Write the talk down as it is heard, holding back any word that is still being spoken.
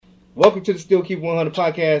Welcome to the Still Keep 100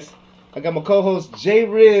 podcast. I got my co-host Jay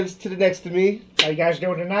Ribs to the next to me. How you guys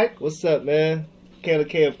doing tonight? What's up, man? Kayla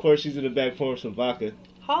K, of course, she's in the back pouring some vodka.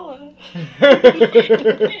 Holla.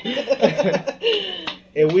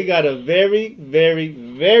 And we got a very, very,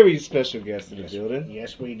 very special guest in the building.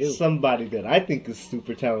 Yes, we do. Somebody that I think is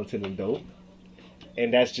super talented and dope.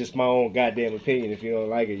 And that's just my own goddamn opinion. If you don't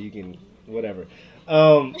like it, you can, whatever.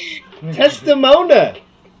 Tesstamona.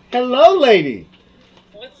 Hello, lady.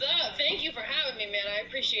 What's up? Thank you for having me, man. I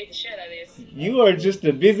appreciate the shit out of this. You are just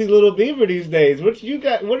a busy little beaver these days. What you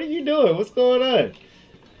got? What are you doing? What's going on?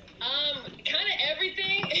 Kind of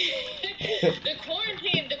everything. The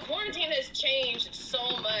quarantine has changed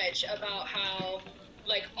so much about how,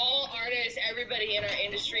 like, all artists, everybody in our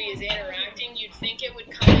industry is interacting. You'd think it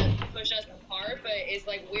would kind of push us apart, but it's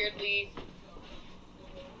like weirdly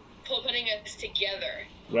putting us together,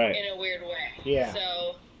 Right. in a weird way. Yeah.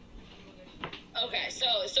 So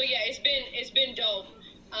yeah, it's been dope.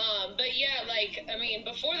 But yeah, like, I mean,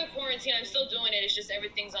 before the quarantine, I'm still doing it. It's just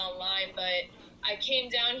everything's online. But I came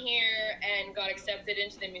down here and got accepted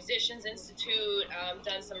into the Musicians Institute,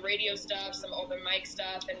 done some radio stuff, some open mic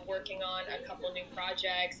stuff, and working on a couple new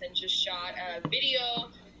projects, and just shot a video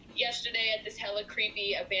yesterday at this hella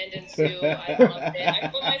creepy abandoned zoo. I loved it. I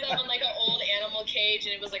put myself in like an old animal cage,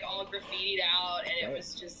 and it was like all graffitied out, and it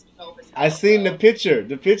was just dope as hell. I seen the picture.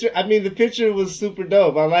 The picture was super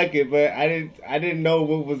dope. I like it, but I didn't know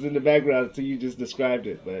what was in the background until you just described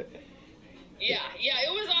it. But yeah,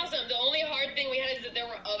 it was awesome. The only hard thing we had is that there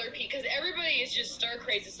were other people, because everybody is just stir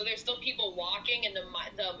crazy. So there's still people walking, and the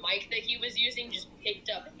mic that he was using just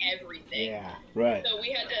picked up everything. Yeah. right. So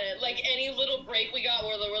we had to, like, any little break we got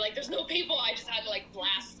where we're like, there's no people, I just had to, like,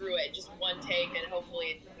 blast through it, just one take, and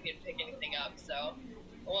hopefully we didn't pick anything up, so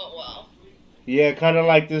it went well. Yeah, kind of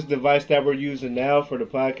like this device that we're using now for the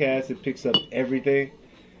podcast. It picks up everything,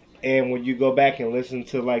 and when you go back and listen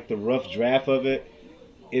to like the rough draft of it,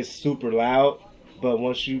 it's super loud. But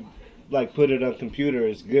once you like put it on computer,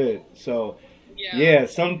 it's good. So yeah,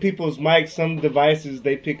 some people's mics, some devices,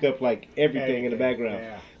 they pick up like everything in the background.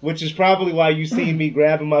 Yeah. Which is probably why you see me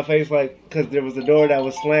grabbing my face, like, because there was a door that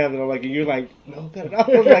was slammed, and I'm like, and you're like, no, cut it off.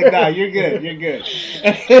 I was like, nah, you're good, you're good. Okay,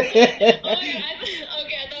 I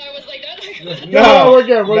thought I was like, that's like, No, we're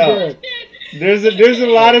good. There's a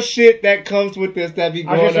lot of shit that comes with this that be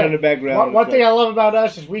going on in the background. One thing I love about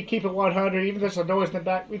us is we keep it 100, even if there's a noise in the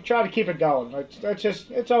back. We try to keep it going.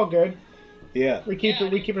 It's all good. Yeah. We keep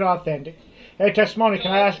it authentic. Hey, Tesstamona,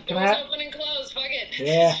 can I ask? open and close, fuck it.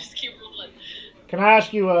 Yeah. Just keep rolling. Can I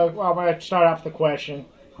ask you? Well, I'm going to start off with the question.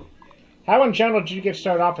 How in general did you get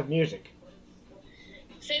started off with music?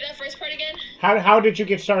 Say that first part again? How did you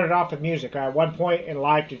get started off with music? At what point in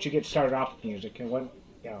life did you get started off with music, and when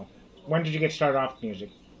did you get started off with music?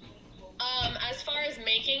 As far as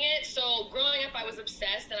making it, so growing up I was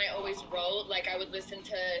obsessed, and I always wrote. Like, I would listen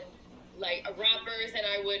to like rappers, and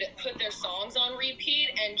I would put their songs on repeat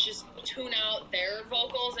and just tune out their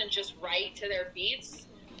vocals and just write to their beats.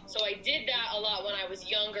 So I did that a lot when I was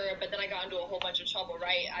younger, but then I got into a whole bunch of trouble,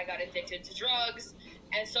 right? I got addicted to drugs,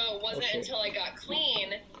 and so it wasn't until I got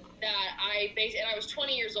clean that and I was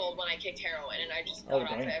 20 years old when I kicked heroin, and I just got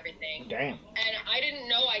off of everything. Damn. And I didn't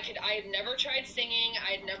know I had never tried singing,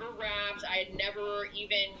 I had never rapped, I had never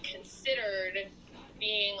even considered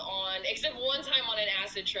being on, except one time on an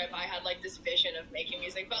acid trip, I had like this vision of making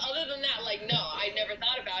music, but other than that, like, no, I never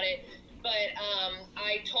thought about it. But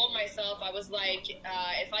I told myself, I was like,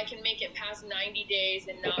 if I can make it past 90 days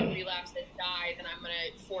and not relapse and die, then I'm going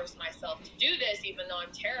to force myself to do this, even though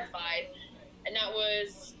I'm terrified. And that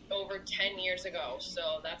was over 10 years ago.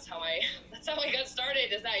 So that's how I got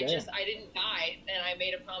started, is that I didn't die. And I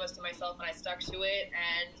made a promise to myself, and I stuck to it.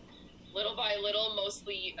 And little by little,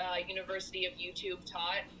 mostly University of YouTube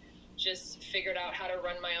taught, just figured out how to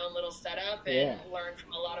run my own little setup and learned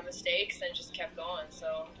from a lot of mistakes, and just kept going.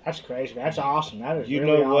 So that's crazy. That's awesome. That is you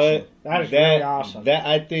really know what? Awesome. That is really awesome. That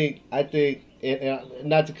I think, and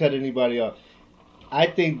not to cut anybody off, I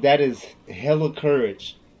think that is hella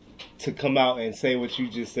courage to come out and say what you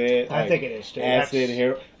just said. I think it is too. Acid,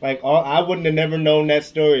 hair, like I wouldn't have never known that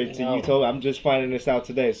story until you told. I'm just finding this out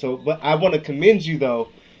today. So, but I want to commend you though,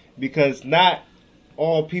 because not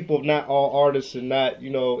all people, not all artists, and not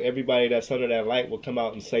everybody that's under that light will come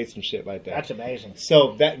out and say some shit like that. That's amazing.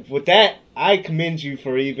 So with that, I commend you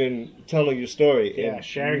for even telling your story. Yeah, and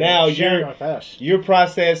sharing with us. Your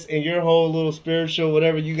process and your whole little spiritual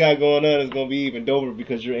whatever you got going on is going to be even doper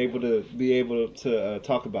because you're able to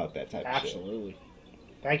talk about that type of shit. Absolutely.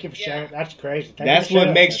 Thank you for sharing. That's crazy. Thank you That's for what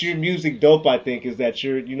sharing. makes your music dope, I think, is that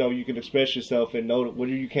you can express yourself and know where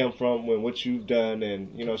you came from and what you've done and,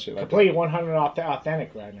 shit like completely 100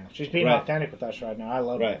 authentic right now. She's being authentic with us right now. I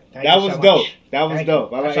love it. That was dope. That was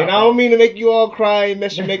dope. I don't mean to make you all cry and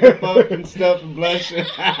mess your makeup up and stuff and blush.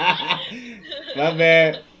 My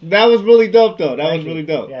bad. That was really dope, though. That was really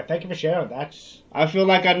dope. Yeah, thank you for sharing. I feel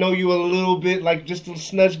like I know you a little bit, like just a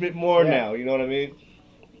smudge bit more now. You know what I mean?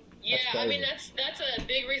 Yeah, I mean that's a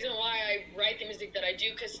big reason why I write the music that I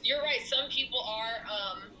do. Because you're right, some people are,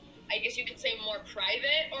 I guess you could say, more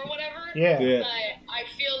private or whatever. Yeah. But I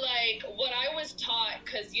feel like what I was taught,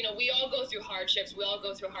 because we all go through hardships, we all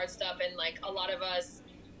go through hard stuff, and like a lot of us,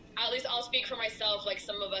 at least I'll speak for myself, like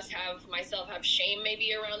some of us have shame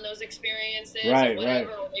maybe around those experiences or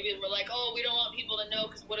whatever, or maybe we're like, oh, we don't want people to know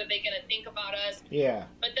because what are they going to think about us? Yeah.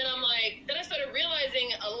 But then then I started realizing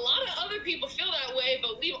a lot of other people feel that way,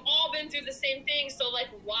 but we've all been through the same thing, so like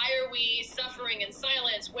why are we suffering in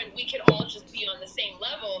silence when we could all just be on the same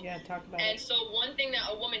level? Yeah, talk about and it. so one thing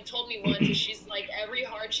that a woman told me once is she's like, every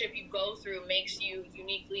hardship you go through makes you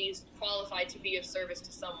uniquely qualified to be of service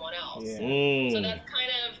to someone else. Yeah. So that's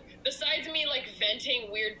kind of, besides me like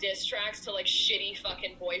venting weird diss tracks to like shitty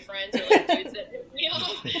fucking boyfriends or like dudes that piss me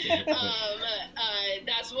off,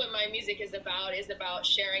 that's what my music is about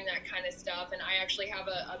sharing that kind of stuff. And I actually have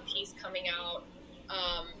a piece coming out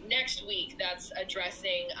next week that's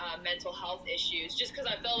addressing mental health issues, just because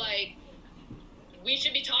I feel like we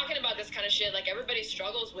should be talking about this kind of shit. Like everybody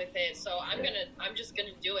struggles with it, so I'm just gonna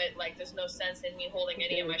do it. Like there's no sense in me holding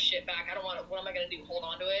any of my shit back. I don't want to. What am I gonna do? Hold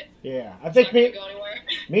on to it? Yeah, I think me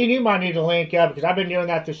and you might need to link up, because I've been doing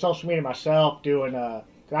that through social media myself.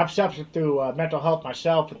 I've suffered through mental health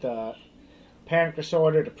myself with panic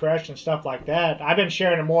disorder, depression, stuff like that. I've been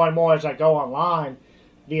sharing it more and more as I go online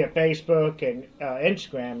via Facebook and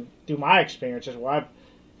Instagram through my experiences, where I've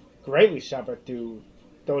greatly suffered through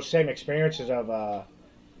those same experiences of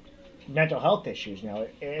mental health issues.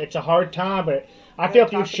 It's a hard time, but I feel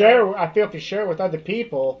if you share it with other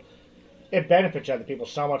people, it benefits other people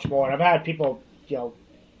so much more. And I've had people,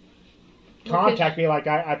 contact me like,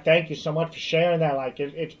 I thank you so much for sharing that. Like,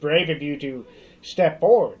 it's brave of you to step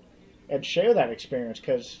forward and share that experience,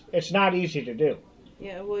 because it's not easy to do.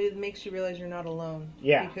 Yeah, well, it makes you realize you're not alone.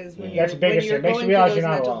 Yeah, because when that's you're, the biggest when you're thing. Makes going you realize through you're those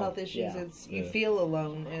not mental alone. health issues, you feel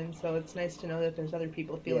alone, and so it's nice to know that there's other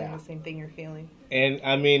people feeling the same thing you're feeling. And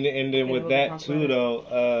I mean, and then with that too,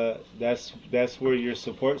 though, that's where your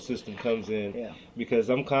support system comes in. Yeah. Because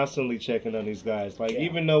I'm constantly checking on these guys. Like,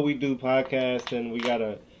 even though we do podcasts and we got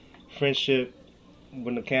a friendship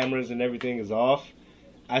when the cameras and everything is off,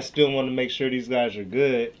 I still want to make sure these guys are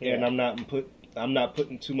good, and I'm not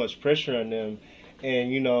putting too much pressure on them.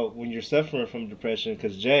 And when you're suffering from depression,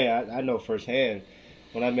 because Jay, I know firsthand,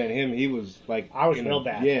 when I met him, he was like, I was real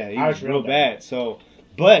bad. Yeah, he was real bad. So,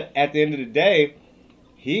 but at the end of the day,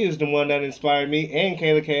 he is the one that inspired me and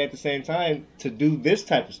Kayla K at the same time to do this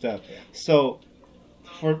type of stuff. So,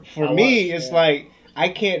 for me, it's like, I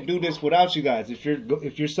can't do this without you guys. If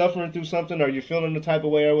you're suffering through something or you're feeling the type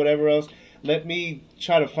of way or whatever else, let me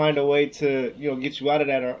try to find a way to get you out of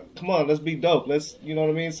that. Or come on, let's be dope. Let's what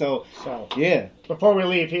I mean. So yeah. Before we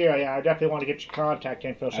leave here, I definitely want to get your contact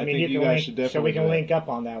info. So you guys should definitely so we can link up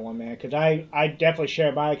on that one, man. Because I definitely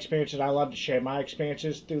share my experiences. I love to share my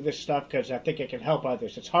experiences through this stuff because I think it can help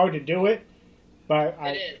others. It's hard to do it, but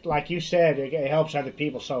like you said, it helps other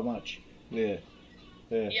people so much. Yeah.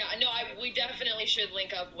 Yeah, no, we definitely should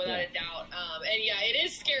link up without a doubt. And yeah, it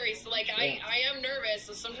is scary. So like, I am nervous.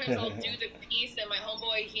 So sometimes I'll do the piece, and my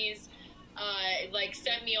homeboy, he's like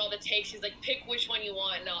sent me all the takes. He's like, pick which one you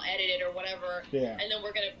want, and I'll edit it or whatever. Yeah. And then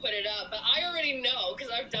we're gonna put it up. But I already know,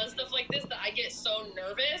 because I've done stuff like this, that I get so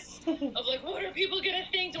nervous of like, what are people gonna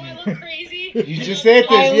think? Do I look crazy? You just said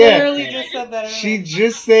this, I literally just said that. She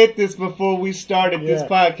just said this before we started this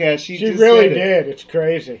podcast. She just really said did. It's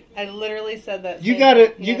crazy. I literally said that. You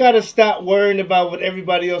gotta stop worrying about what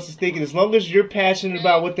everybody else is thinking. As long as you're passionate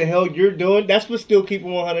about what the hell you're doing, that's what Still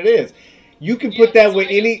Keeping 100 is. You can put that with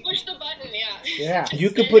any. Push the button, yeah. You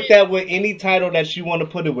can put that with any title that you want to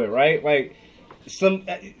put it with, right? Like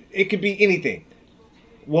it could be anything.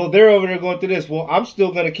 Well, they're over there going through this. Well, I'm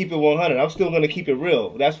still gonna keep it 100. I'm still gonna keep it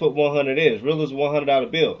real. That's what 100 is. Real is a $100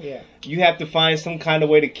 bill. Yeah. You have to find some kind of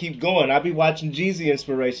way to keep going. I'll be watching Jeezy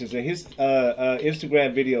inspirations and his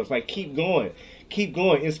Instagram videos. Like, keep going. Keep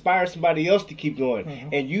going. Inspire somebody else to keep going. Mm-hmm.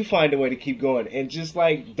 And you find a way to keep going. And just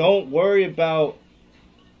like, don't worry about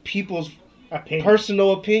people's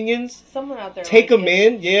personal opinions. Someone out there take them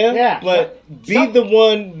in, but be the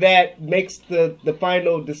one that makes the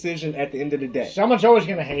final decision at the end of the day. Someone's always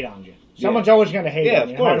going to hate on you. Someone's always going to hate on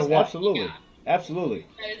you. Yeah, of course, absolutely. Absolutely.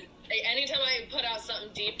 Anytime I put out something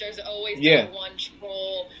deep, there's always Yeah. that one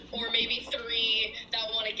troll or maybe 3 that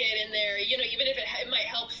want to get in there. You know, even if it might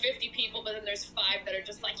help 50 people, but then there's 5 that are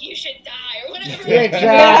just like, you should die or whatever.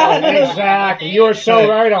 Exactly. You are so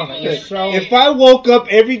right on it. You're so. If I woke up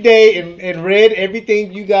every day and read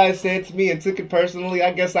everything you guys said to me and took it personally,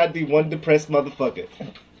 I guess I'd be one depressed motherfucker.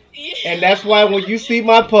 Yeah. And that's why when you see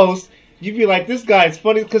my post, you be like, this guy's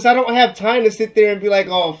funny, because I don't have time to sit there and be like,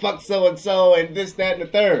 oh, fuck so-and-so and this, that, and the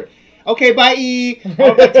third. Okay, bye, E. I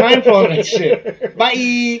don't got time for all that shit. Bye,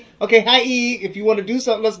 E. Okay, hi, E. If you want to do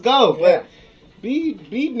something, let's go. But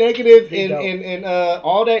be negative and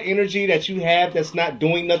all that energy that you have that's not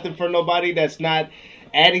doing nothing for nobody, that's not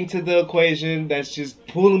adding to the equation, that's just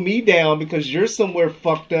pulling me down because you're somewhere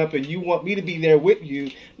fucked up and you want me to be there with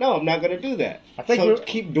you. No, I'm not going to do that. So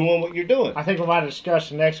keep doing what you're doing. I think we might discuss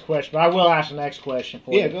the next question, but I will ask the next question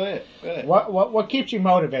for you. Yeah, go ahead. What keeps you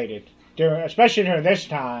motivated, especially during this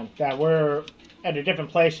time that we're at a different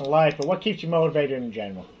place in life, but what keeps you motivated in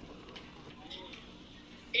general?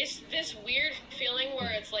 It's this weird feeling where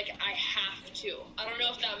it's like I have to. I don't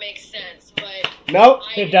know if that makes sense, but Nope.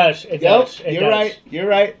 It does. It does. It You're does. right. You're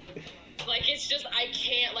right. like it's just I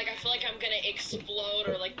can't. Like I feel like I'm gonna explode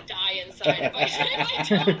or like die inside if I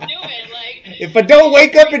don't do it. Like If I don't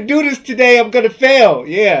wake up and do this today, I'm gonna fail.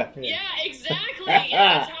 Yeah. yeah, exactly.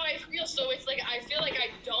 Yeah, that's how I feel. So it's like I feel like I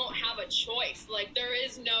don't have a choice. Like there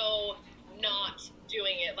is no not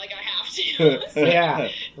doing it. Like I have to. So, Yeah,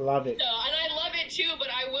 love it. So, and I love it too, but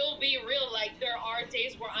I will be real. Like, there are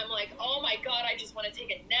days where I'm like, oh my God, I just want to take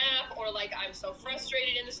a nap, or like, I'm so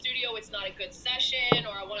frustrated in the studio, it's not a good session,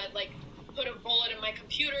 or I want to like put a bullet in my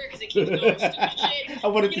computer because it keeps doing stupid shit. I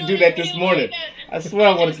wanted You to know do what that I this mean? morning. Like, I swear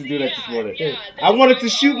I wanted to do that this morning. Yeah, I wanted to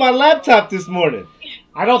shoot my laptop this morning.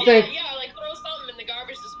 I don't think. Yeah, like throw something in the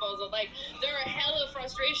garbage disposal. Like, there are hella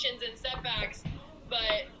frustrations and setbacks, but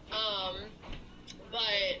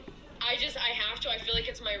I have to. I feel like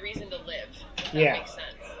it's my reason to live. If that makes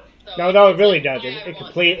sense. So No, it really does. why I It want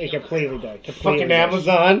completely to feel does. Completely Fucking does.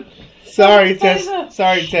 Amazon. Sorry, Tess.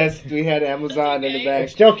 Sorry, Tess. We had Amazon in the back.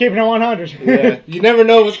 Still keeping it 100. Yeah. You never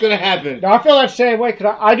know what's gonna happen. No, I feel that same way.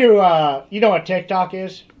 Cause I do. You know what TikTok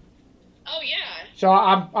is? Oh yeah. So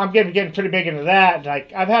I'm getting pretty big into that.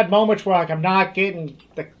 Like I've had moments where like I'm not getting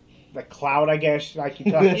the clout, I guess. Like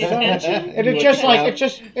you talk, and it's just like it's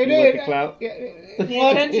just it You want is. the clout? The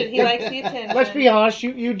attention. He likes the attention. Let's be honest.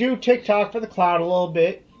 You do TikTok for the clout a little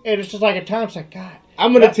bit, and it's just like at times like God.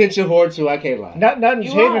 I'm an attention whore too. I can't lie. Nothing's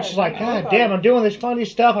You hitting. are. It's just like You God are. damn. I'm doing this funny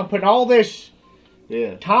stuff. I'm putting all this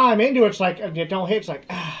Yeah. time into it. It's like it don't hit. It's like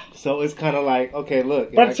ah. So it's kind of like, okay,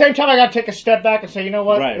 look. But at the same time, I got to take a step back and say, you know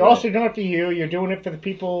what? Right, You're right. also doing it for you. You're doing it for the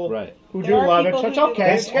people who There do are love it. people So it's who do okay.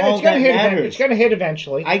 that. It's That's all gonna that hit. matters. It's gonna hit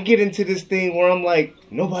eventually. I get into this thing where I'm like,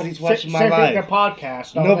 nobody's watching my Same thing life. with the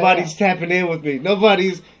podcast. all Nobody's that. tapping in with me.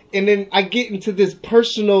 Nobody's, and then I get into this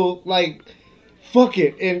personal like, fuck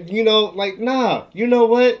it, and you know, like, nah. You know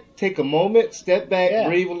what? Take a moment, step back, Yeah.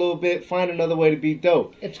 breathe a little bit, find another way to be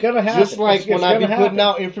dope. It's gonna happen. Just like It's when I be gonna putting happen.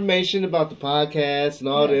 out information about the podcast and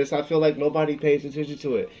all Yeah. this, I feel like nobody pays attention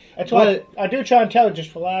to it. That's But why I do try and tell you,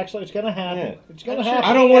 just relax. It's gonna happen. Yeah. It's gonna I'm sure happen.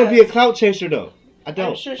 I don't want to be a clout chaser though. I I'm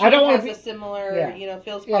don't. sure she I don't wanna has be- a similar, Yeah.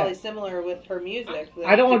 feels Yeah. probably similar with her music.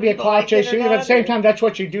 I don't want to be a People clout like it or chaser either, but at the not, same or- time, that's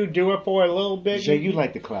what you do it for a little bit. Jay, you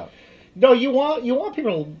like the clout. No, you want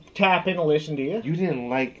people to tap in and listen to you. You didn't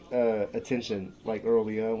like attention like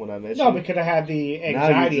early on when I met you. No, because I had the now you're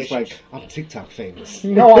anxiety just issues. like, I'm TikTok famous.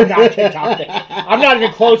 No, I'm not TikTok famous. I'm not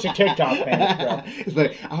even close to TikTok famous, bro. It's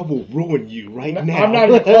like, I will ruin you right now. I'm not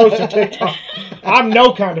even close to TikTok. I'm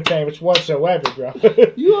no kind of famous whatsoever, bro.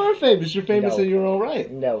 You are famous. You're famous No. in your own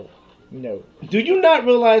right. No. Do you not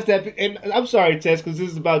realize that? And I'm sorry, Tess, because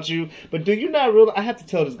this is about you. But do you not realize? I have to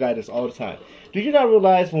tell this guy this all the time. Do you not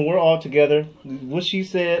realize when we're all together, what she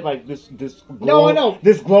said, like this glow, No, I know.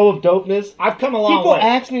 this glow of dopeness? I've come a long People way.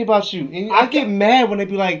 ask me about you, and I get mad when they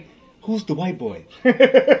be like, "Who's the white boy?"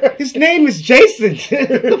 His His name is Jason.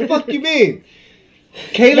 The fuck you mean?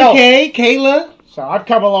 Kayla No. Kayla. So I've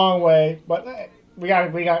come a long way, but we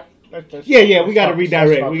got. let's- Yeah, we gotta let's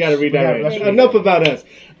redirect. focus. We gotta redirect. Let's Enough about us.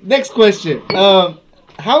 Next question.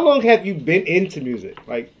 How long have you been into music?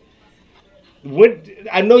 Like, when?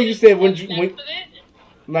 I know you said when. Obsessed When with it?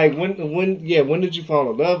 like when did you fall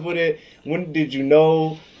in love with it? When did you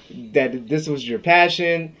know that this was your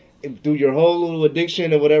passion? Through your whole little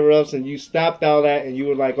addiction and whatever else, and you stopped all that, and you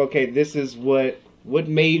were like, okay, this is what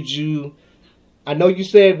made you. I know you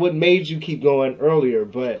said what made you keep going earlier,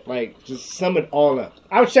 but like, just sum it all up.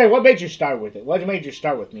 I would say, what made you start with it? What made you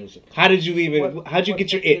start with music? How did you even? What- How'd you what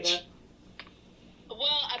get your made you do itch? that?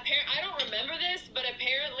 Well, I don't remember this, but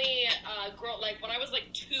apparently, like, when I was,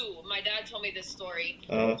 like, 2, my dad told me this story.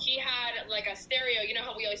 Uh-huh. He had, like, a stereo. You know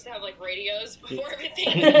how we used to have, like, radios before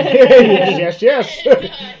everything? Yes.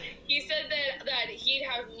 And, he said that he'd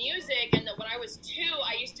have music, and that when I was 2,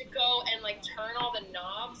 I used to go and, like, turn all the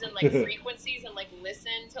knobs and, like, frequencies and, like,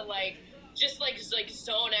 listen to, like, just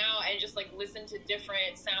zone out and just, like, listen to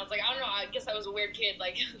different sounds. Like, I don't know, I guess I was a weird kid,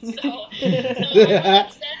 like, so I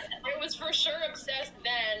was for sure obsessed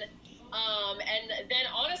then. And then,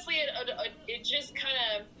 honestly, it just kind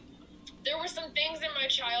of, there were some things in my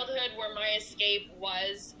childhood where my escape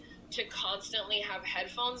was to constantly have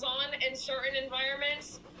headphones on in certain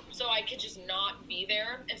environments, so I could just not be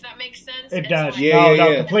there, if that makes sense. It does. So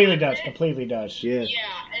Yeah. Completely does. Yeah.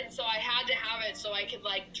 Yeah, and so I had to have it so I could,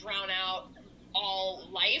 like, drown out all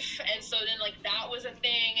life, and so then, like, that was a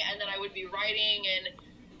thing, and then I would be writing, and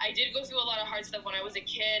I did go through a lot of hard stuff when I was a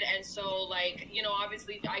kid, and so, like, you know,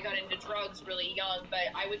 obviously I got into drugs really young, but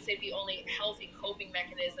I would say the only healthy coping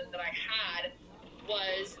mechanism that I had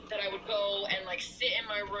was that I would go and, like, sit in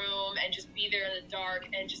my room and just be there in the dark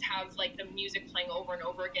and just have, like, the music playing over and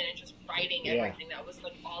over again and just writing everything. That was,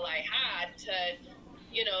 like, all I had to,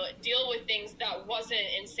 you know, deal with things that wasn't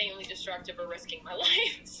insanely destructive or risking my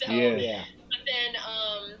life. So, but then,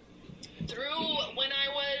 through when I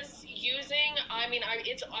was using, I mean,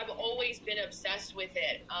 I've always been obsessed with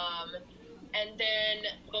it. And then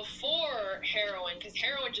before heroin, because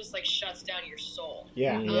heroin just, like, shuts down your soul.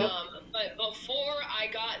 Yeah. But before I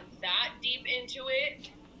got that deep into it,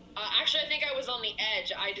 actually, I think I was on the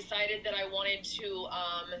edge. I decided that I wanted to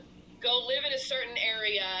go live in a certain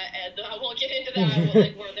area, and I won't get into that,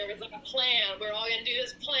 like, where there was, like, a plan. We're all going to do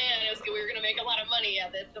this plan. We were going to make a lot of money. Yeah,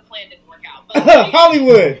 the plan didn't work out. But, like,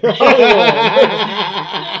 Hollywood! the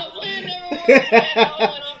plan never worked. It all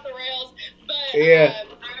went off the rails. But Yeah.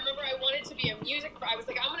 I remember I wanted to be a music. I was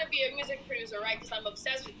like, I'm going to be a music producer, right? Because I'm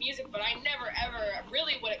obsessed with music. But I never, ever,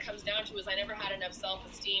 really what it comes down to is I never had enough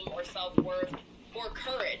self-esteem or self-worth or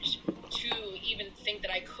courage to even think that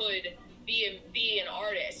I could be an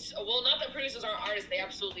artist. Well, not that producers aren't artists, they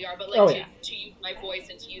absolutely are, but, like, to use my voice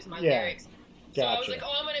and to use my lyrics. So I was like,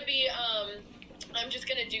 oh, I'm going to be, I'm just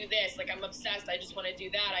going to do this. Like, I'm obsessed. I just want to do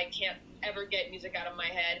that. I can't ever get music out of my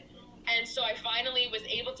head. And so I finally was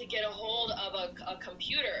able to get a hold of a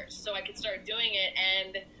computer so I could start doing it.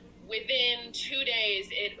 And within 2 days,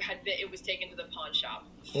 it was taken to the pawn shop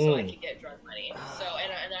so I could get drug money. So,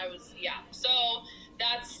 and I was, so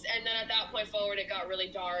and then at that point forward, it got really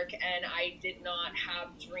dark, and I did not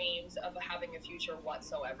have dreams of having a future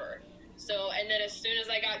whatsoever. So, and then as soon as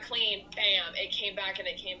I got clean, bam, it came back, and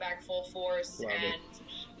it came back full force. And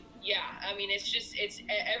yeah, I mean, it's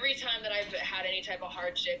every time that I've had any type of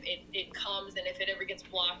hardship, it comes, and if it ever gets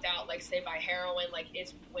blocked out, like, say, by heroin, like,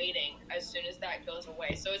 it's waiting as soon as that goes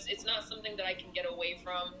away. So it's not something that I can get away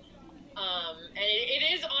from. And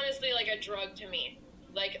it is honestly like a drug to me.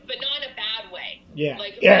 Like, but not in a bad way. Yeah.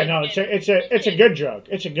 Like, No, it's a good drug.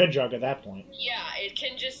 It's a good drug at that point. Yeah, it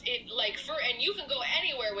can just, and you can go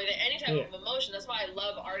anywhere with it, any type of emotion. That's why I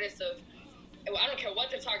love artists of, I don't care what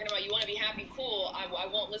they're talking about. You want to be happy, cool. I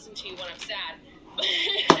won't listen to you when I'm sad.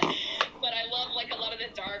 But I love, like, a lot of the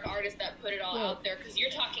dark artists that put it all out there, because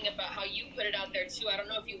you're talking about how you put it out there too. I don't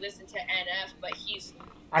know if you listen to NF, but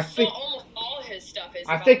almost all his stuff is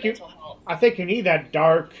about mental health. I think you need that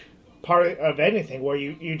dark part of anything where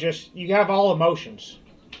you have all emotions.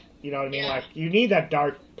 You know what I mean? Like, you need that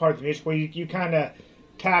dark part of the music where you kind of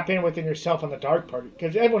tap in within yourself on the dark part,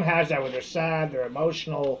 because everyone has that when they're sad, they're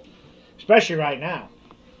emotional, especially right now.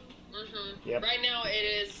 Yep. Right now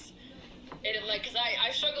because I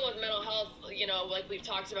struggle with mental health, you know, like we've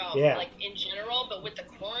talked about, like, in general, but with the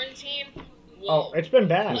quarantine, whoa. Oh, it's been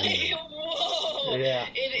bad. Like, whoa. Yeah.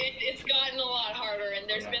 It's gotten a lot harder, and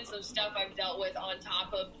there's been some stuff I've dealt with on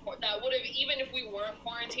top of that would have, even if we weren't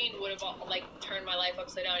quarantined, would have, like, turned my life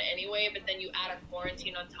upside down anyway, but then you add a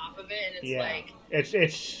quarantine on top of it, and it's like...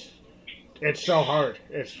 It's so hard.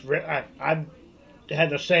 I've had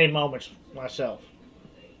the same moments myself.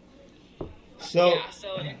 So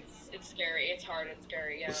it's scary. It's hard. It's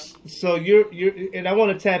scary. Yeah. So you're and I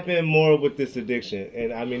want to tap in more with this addiction.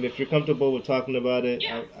 And I mean, if you're comfortable with talking about it,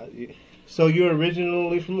 so you're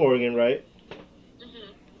originally from Oregon, right?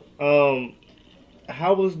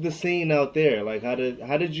 How was the scene out there? Like, how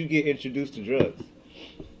did you get introduced to drugs?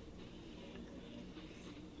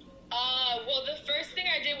 Well, the first thing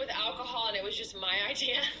I did with alcohol, and it was just my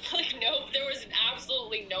idea. Like, there was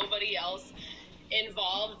absolutely nobody else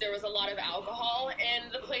involved. There was a lot of alcohol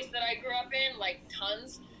in the place that I grew up in, like,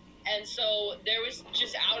 tons. And so there was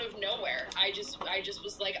just out of nowhere, I just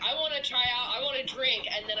was like, I want to try out, I want to drink,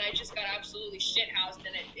 and then I just got absolutely shithoused,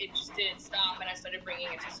 and it just didn't stop, and I started bringing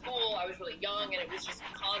it to school. I was really young, and it was just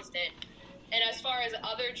constant. And as far as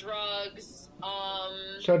other drugs,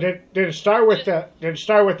 so did it start with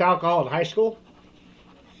alcohol in high school?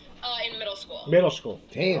 In middle school. Middle school.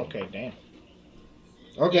 Damn. Okay, damn.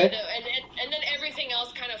 Okay. And then everything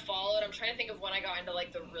else kind of followed. I'm trying to think of when I got into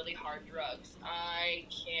like the really hard drugs. I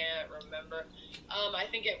can't remember. I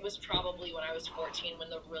think it was probably when I was 14 when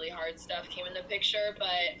the really hard stuff came in the picture.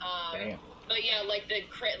 But yeah, like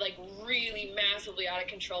like really massively out of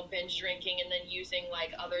control binge drinking, and then using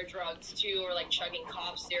like other drugs too, or like chugging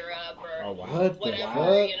cough syrup or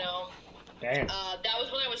whatever, you know. Damn. That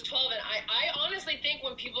was when I was 12, and I honestly think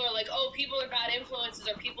when people are like, oh, people are bad influences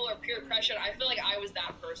or people are peer pressured, I feel like I was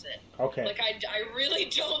that person. Okay. Like, I really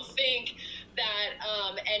don't think that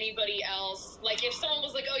anybody else, like, if someone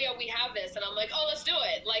was like, oh, yeah, we have this, and I'm like, oh, let's do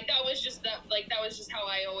it. Like, that was just how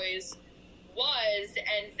I always was,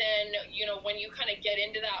 and then, you know, when you kind of get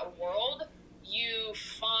into that world, you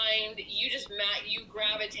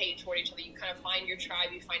gravitate toward each other. You kind of find your tribe,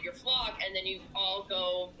 you find your flock, and then you all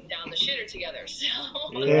go down the shitter together. So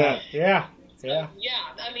yeah.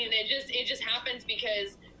 I mean, it just happens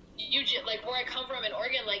because like where I come from in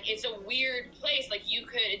Oregon, like it's a weird place. Like you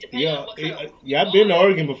could, depending on what kind of I've been to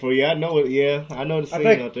Oregon before. Yeah, I know it. Yeah, I know the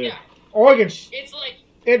scene out there. Yeah. Oregon's. It's like.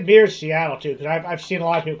 It mirrors Seattle too, because I've seen a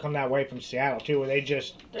lot of people come that way from Seattle too, where they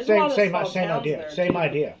just same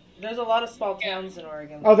idea. There's a lot of small towns in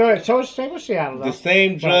Oregon. Oh, there is. So it's the same with Seattle, though. The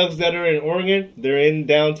same drugs that are in Oregon, they're in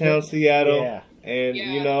downtown Seattle. Yeah. And,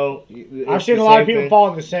 you know... I've seen a lot of people fall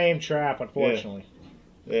in the same trap, unfortunately.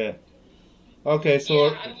 Yeah. Okay,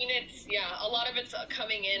 so... Yeah, I mean, a lot of it's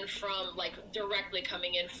coming in from, like, directly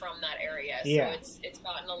coming in from that area. So it's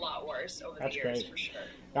gotten a lot worse over the years, for sure.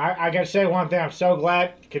 I got to say one thing. I'm so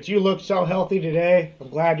glad, because you look so healthy today. I'm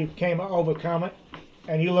glad you came to overcome it.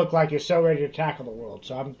 And you look like you're so ready to tackle the world.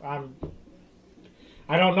 So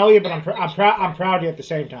I don't know you, but I'm proud of you at the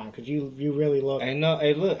same time because you really look. Hey,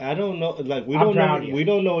 look, I don't know. Like we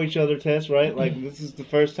don't know each other, Tess, right? Like this is the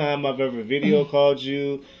first time I've ever video called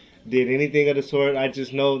you, did anything of the sort. I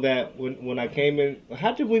just know that when I came in,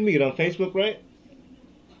 how did we meet on Facebook, right?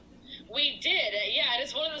 We did, yeah. And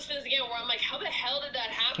it's one of those things again where I'm like, how the hell did that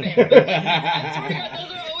happen? But, like, I swear to God,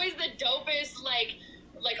 those are always the dopest, like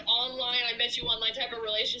online, I met you online type of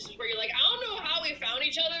relationships where you're like, I don't know how we found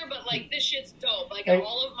each other, but like this shit's dope. Like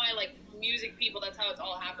all of my like music people, that's how it's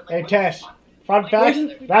all happened. Like, hey Tess, fun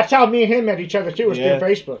fact, that's how me and him met each other too, was through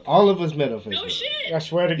Facebook. All of us met on Facebook. No shit. I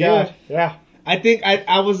swear to God. Yeah. I think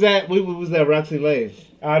I was at Roxy Lane's.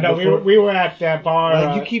 No, we were at that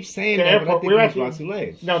bar. You keep saying that, but I think it was Roxy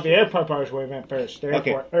Lane's. No, the airport bar is where we went first.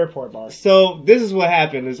 The airport bar. So this is what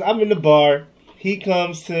happened: is I'm in the bar. He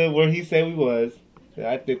comes to where he said we was.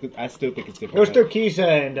 I still think it's different. It was through Kisa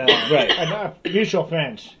and right. Mutual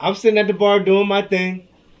friends. I'm sitting at the bar doing my thing,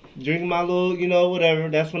 drinking my little, whatever.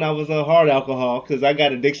 That's when I was on hard alcohol because I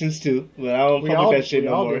got addictions too, but I don't fuck with that shit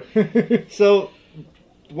no more. So,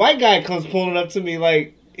 white guy comes pulling up to me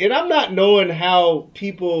like, and I'm not knowing how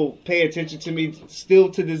people pay attention to me still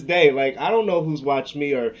to this day. Like, I don't know who's watched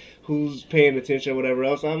me or who's paying attention or whatever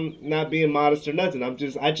else. I'm not being modest or nothing.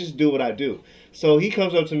 I just do what I do. So he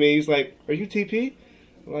comes up to me. He's like, "Are you TP?"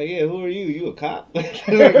 I'm like, "Yeah, who are you? You a cop?" Like,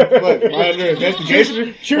 fuck, am I under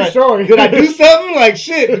investigation? True story. Did I do something? Like,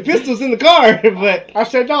 shit, the pistol's in the car. But I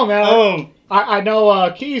said, "No, man. I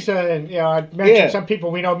know Kisa, and I mentioned some people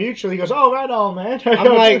we know mutually." He goes, "Oh, right on, man."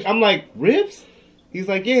 I'm like, Ribs? He's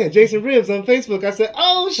like, "Yeah, Jason Ribs on Facebook." I said,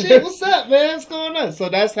 "Oh shit, what's up, man? What's going on?" So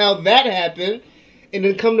that's how that happened. And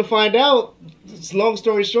then come to find out, long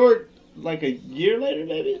story short, like a year later,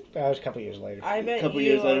 maybe? That was a couple years later. I met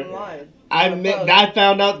you online. I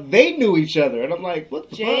found out they knew each other, and I'm like, what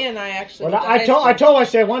the fuck? Jay and I actually... Well, I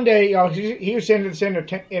said one day, he was into this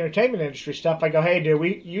entertainment industry stuff. I go, "Hey,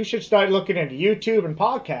 dude, you should start looking into YouTube and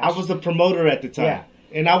podcasts." I was a promoter at the time,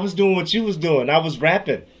 and I was doing what you was doing. I was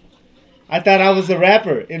rapping. I thought I was a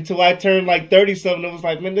rapper until I turned like 30-something. I was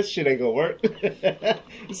like, man, this shit ain't gonna work.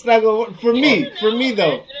 It's not gonna work. For me,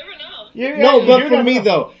 though. You never know. No, but for me,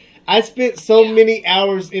 though. I spent so many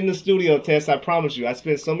hours in the studio, Tess. I promise you. I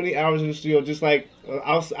spent so many hours in the studio, just like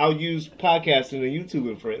I'll use podcasting and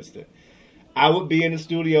YouTubing, for instance. I would be in the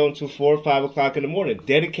studio until 4 or 5 o'clock in the morning,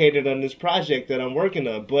 dedicated on this project that I'm working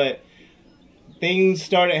on. But things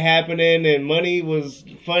started happening, and money was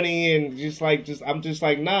funny, and I'm just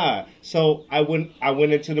like, nah. So I went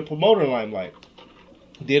into the promoter limelight.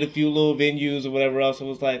 Did a few little venues or whatever else. I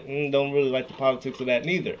was like, don't really like the politics of that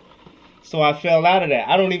neither. So I fell out of that.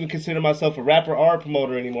 I don't even consider myself a rapper or a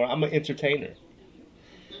promoter anymore. I'm an entertainer.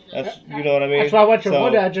 That's, you know what I mean? That's why I went to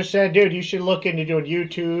one day. I just said, dude, you should look into doing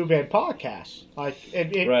YouTube and podcasts. Like,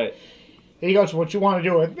 right. He goes, what you want to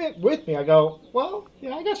do with me? I go, well,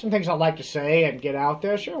 I got some things I'd like to say and get out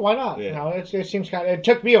there. Sure, why not? Yeah. It seems kind of. It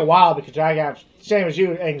took me a while because I have, same as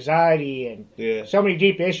you, anxiety and so many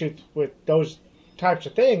deep issues with those types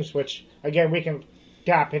of things, which again we can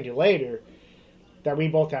tap into later. That we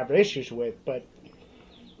both have issues with, but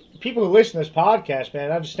people who listen to this podcast,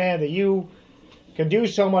 man, understand that you can do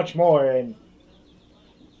so much more, and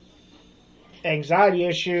anxiety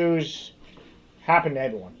issues happen to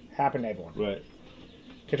everyone. Right.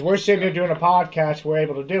 Because we're sitting here doing a podcast, we're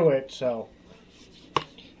able to do it, so.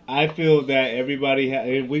 I feel that everybody,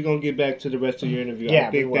 and we're going to get back to the rest of your interview. Yeah,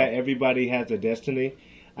 I think that everybody has a destiny.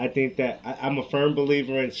 I think that I'm a firm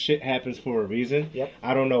believer in shit happens for a reason. Yep.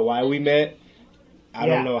 I don't know why we met. I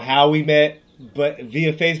don't know how we met, but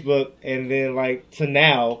via Facebook, and then like to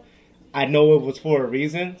now, I know it was for a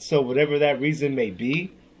reason. So whatever that reason may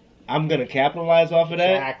be, I'm gonna capitalize off of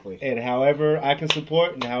that. Exactly. And however I can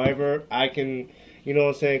support, and however I can, you know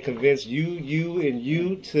what I'm saying, convince you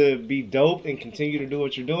to be dope and continue to do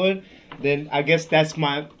what you're doing, then I guess that's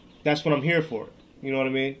what I'm here for. You know what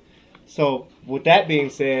I mean? So with that being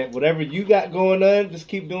said, whatever you got going on, just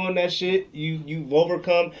keep doing that shit. You've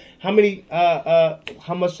overcome how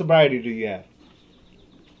much sobriety do you have?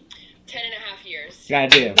 10.5 years.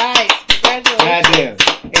 Goddamn. Nice. Congratulations.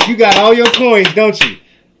 Goddamn. And you got all your coins, don't you?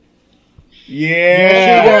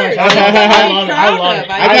 Yeah. I love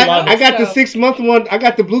it. I got the 6-month one. I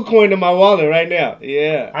got the blue coin in my wallet right now.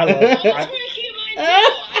 Yeah. I love it. That's where I keep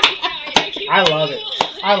mine too. I love it.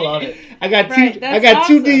 I love it. I got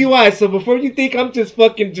awesome. 2 DUIs. So before you think I'm just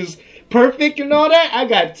fucking just perfect and all that, I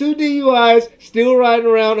got 2 DUIs, still riding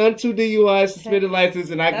around on 2 DUIs, suspended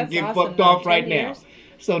license, and I can get awesome, fucked off right years. now.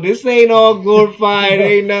 So this ain't all glorified.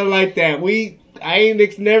 Ain't nothing like that. I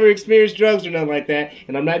ain't never experienced drugs or nothing like that,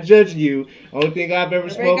 and I'm not judging you. Only thing I've ever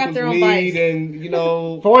smoked was weed, and you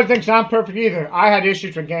know. For one thing's not perfect either. I had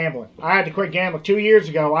issues with gambling. I had to quit gambling 2 years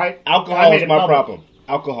ago. Alcohol is my problem.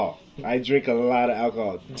 Alcohol. I drink a lot of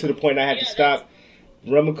alcohol to the point I had to stop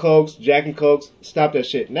rum and cokes, Jack and Cokes. Stop that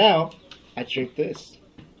shit. Now I drink this.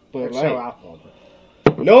 Bud Light. Alcohol.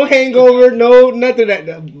 No hangover, no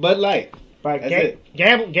nothing. Bud Light. But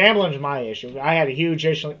gambling is my issue. I had a huge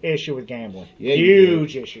issue with gambling. Yeah,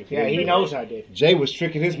 huge issue. Yeah, he knows I did. Jay was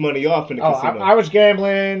tricking his money off in the casino. I was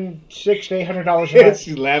gambling $600 to $800 a night.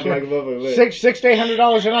 She's laughing like a motherfucker. $600 to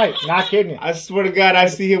 $800 a night. Not kidding you. I swear to God, I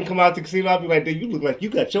see him come out to the casino. I'll be like, dude, you look like you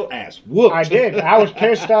got your ass whooped. I did. I was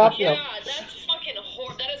pissed off. Yeah, that's fucking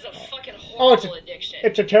horrible. That is a fucking horrible addiction.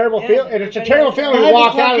 It's a terrible feeling. And it's a terrible feeling when you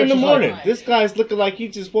walk out in the morning. Like, this guy's looking like he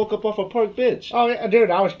just woke up off a park bench. Oh, yeah, dude,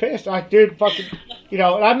 I was pissed. Dude, fucking,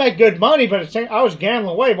 I made good money, but I was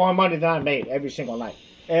gambling way more money than I made every single night.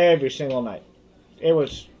 Every single night. It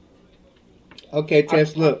was... Okay,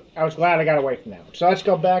 Tess, look. I was glad I got away from that one. So let's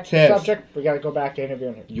go back to the subject. We got to go back to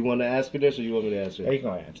interviewing her. You want to ask her this, or you want me to answer it? You can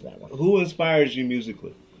go answer that one. Who inspires you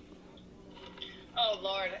musically? Oh,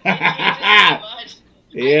 Lord. It changes so much.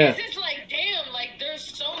 Yeah. It's like, damn, like, there's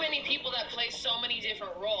so many people that play so many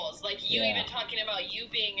different roles. Like, you even talking about you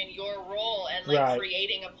being in your role and, like,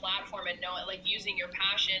 creating a platform and knowing, like, using your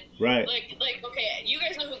passion. Right. Like, okay, you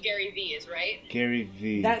guys know who Gary Vee is, right? Gary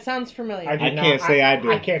Vee. That sounds familiar. I can't say I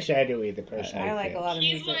do. I can't say I do either, personally. I like a lot of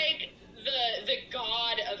music. He's like the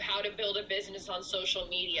god of how to build a business on social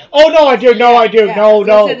media. Oh, no, I do. No, I do. Yeah,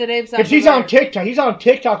 no. Because he's on TikTok. He's on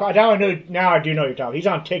TikTok. Now I do know you're talking. He's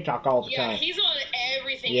on TikTok all the time. Yeah, he's on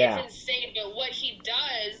everything. Yeah. It's insane. But what he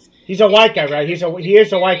does... He's a white guy, right? He is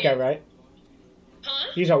a white guy, right?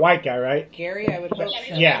 Huh? He's a white guy, right? Gary, I would hope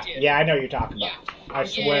so. Yeah, I know you're talking about. Yeah. I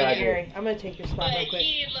swear I do. Gary, I'm going to take your spot real But quick.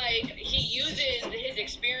 he uses his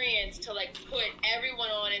experience to, like, put everyone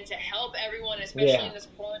on and to help everyone, especially in this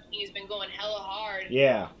quarantine. He's been going hella hard.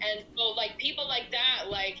 Yeah. And so, like, people like that,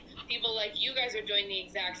 like, people like you guys are doing the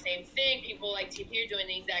exact same thing. People like TP are doing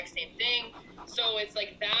the exact same thing. So it's,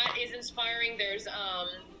 like, that is inspiring. There's,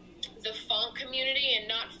 the funk community, and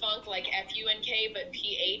not funk like F-U-N-K, but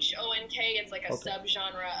P-H-O-N-K. It's like a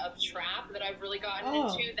subgenre of trap that I've really gotten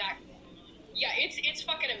into. That, yeah, it's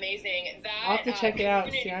fucking amazing. That I'll have to check it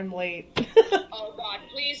out. See, I'm late. Oh God,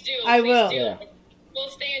 please do. I will. Do. Yeah. We'll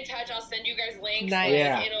stay in touch. I'll send you guys links. Nice. Like,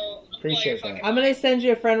 Yeah. it'll Appreciate blow your that. fucking I'm going to send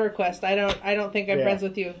you a friend request. I don't think I'm Yeah. friends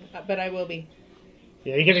with you, but I will be.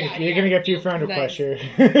 Yeah, you're gonna get a few friend requests here.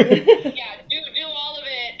 Yeah, do all of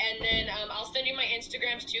it, and then I'll send you my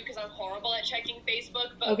Instagrams too, because I'm horrible at checking Facebook.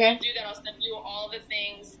 But Okay. we'll do that. I'll send you all the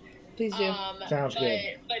things. Please do. Sounds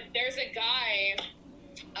good. But there's a guy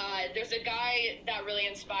there's a guy that really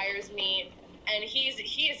inspires me, and he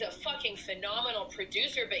is a fucking phenomenal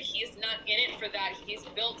producer, but he's not in it for that. He's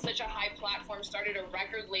built such a high platform, started a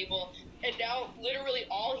record label, and now literally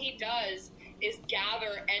all he does is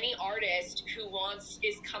gather any artist who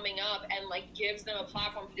is coming up and like gives them a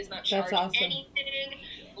platform. He does not charge anything.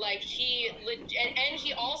 Like and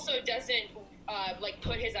he also doesn't like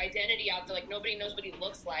put his identity out there. Like nobody knows what he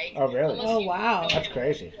looks like. Oh really? Oh wow, that's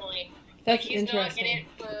crazy. That's he's interesting. Not in it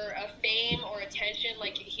for a fame or attention.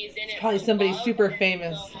 Like he's in it. Probably for somebody love. super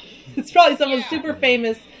famous. It's probably someone Yeah. super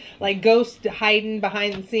famous, like ghost hiding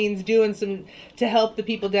behind the scenes, doing some to help the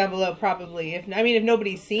people down below. Probably, if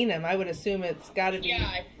nobody's seen him, I would assume it's got to be.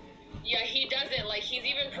 Yeah, he doesn't. Like he's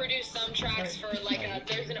even produced some tracks for like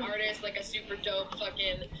there's an artist, like a super dope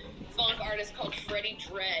fucking funk artist called Freddie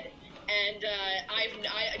Dredd. And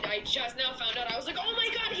I just now found out. I was like, oh my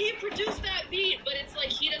god, he produced that beat, but it's like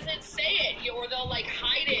he doesn't say it, or they'll like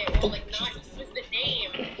hide it, or like not use the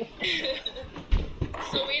name.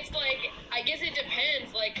 So it's like, I guess it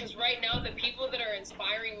depends, like, because right now the people that are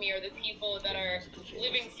inspiring me are the people that are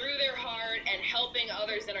living through their heart and helping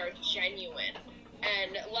others that are genuine.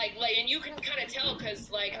 And and you can kind of tell,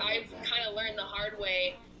 because like I've kind of learned the hard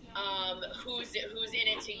way. Who's in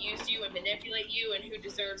it to use you and manipulate you, and who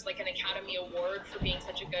deserves like an Academy Award for being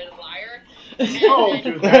such a good liar. Oh,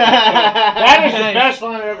 dude, that is the best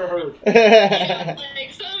line I've ever heard. Yeah,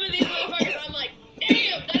 like some of these motherfuckers, I'm like,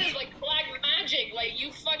 damn, that is like black magic. Like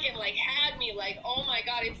you fucking like had me. Like, oh my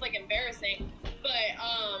god, it's like embarrassing. But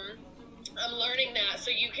I'm learning that,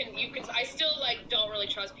 so you can. I still like don't really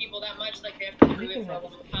trust people that much. Like they have to prove it for a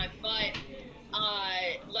long time, but.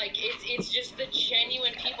 Like it's just the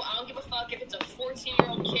genuine people. I don't give a fuck if it's a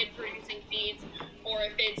 14-year-old kid producing beats, or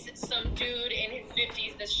if it's some dude in his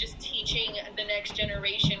 50s that's just teaching the next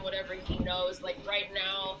generation whatever he knows. Like right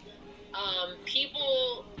now,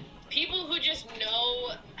 people who just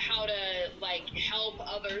know how to like help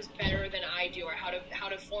others better than I do, or how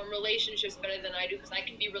to form relationships better than I do, because I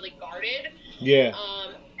can be really guarded. Yeah.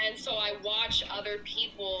 And so I watch other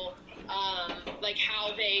people. Like how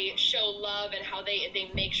they show love and how they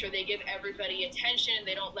make sure they give everybody attention.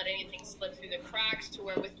 They don't let anything slip through the cracks, to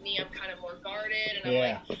where with me I'm kind of more guarded, and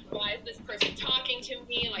I'm like, why is this person talking to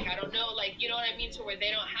me? Like I don't know, like you know what I mean, to where they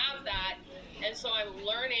don't have that. And so I'm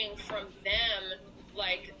learning from them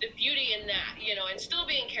like the beauty in that, you know, and still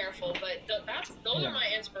being careful, but those are my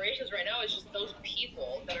inspirations right now, is just those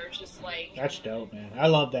people that are just like, that's dope, man. I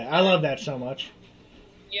love that so much.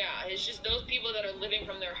 Yeah, it's just those people that are living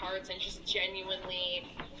from their hearts and just genuinely,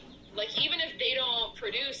 like, even if they don't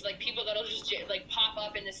produce, like, people that'll just, like, pop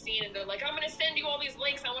up in the scene and they're like, I'm going to send you all these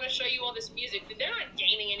links, I want to show you all this music. They're not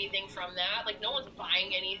gaining anything from that. Like, no one's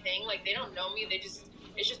buying anything. Like, they don't know me.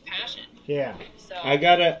 It's just passion. Yeah. So I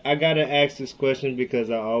gotta ask this question, because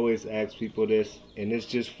I always ask people this, and it's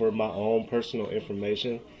just for my own personal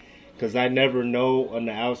information. Because I never know on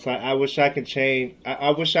the outside. I wish I could change. I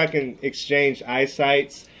wish I can exchange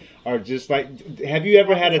eyesights, or just like. Have you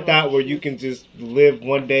ever had a thought where you can just live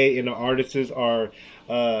one day in an artist's, or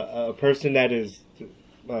a person that is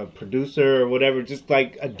a producer or whatever, just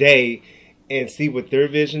like a day, and see what their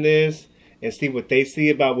vision is and see what they see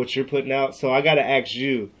about what you're putting out? So I gotta ask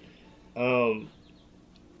you,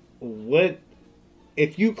 what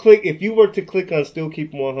if you were to click on Still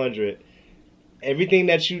Keep 100? Everything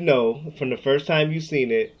that you know from the first time you seen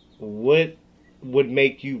it, what would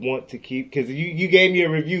make you want to keep? Because you gave me a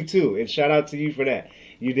review too, and shout out to you for that.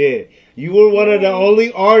 You did. You were one of the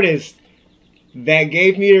only artists that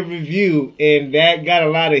gave me a review, and that got a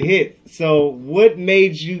lot of hits. So what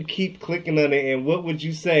made you keep clicking on it, and what would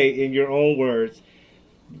you say in your own words,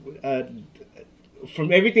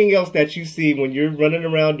 from everything else that you see when you're running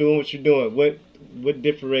around doing what you're doing? What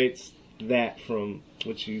differentiates that from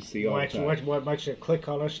what you see all the time? What makes you click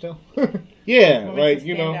on us still? Yeah, What like, makes it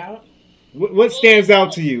you know, stand out? what stands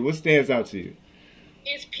out to you? What stands out to you?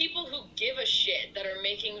 it's people who give a shit that are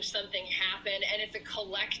making something happen, and it's a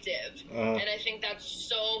collective. And I think that's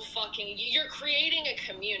so fucking. You're creating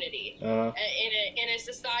a community in a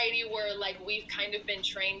society where like we've kind of been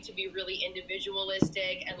trained to be really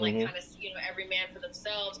individualistic and like kind of every man for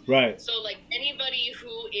themselves. Right. So like anybody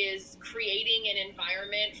who is creating an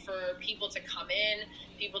environment for people to come in,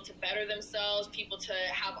 people to better themselves, people to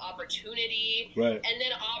have opportunity, right, and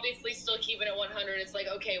then obviously still keeping it 100. It's like,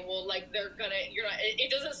 okay, well, like you're not. It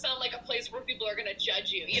doesn't sound like a place where people are gonna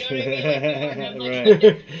judge you. You know what I mean? Like, people are gonna,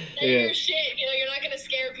 like, say your shit. You're not gonna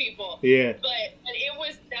scare people. Yeah. But it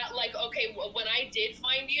was that like, okay, when I did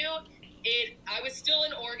find you, I was still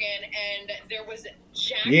in Oregon, and there was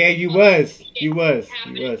jack. Yeah, you was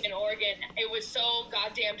happening in Oregon. It was so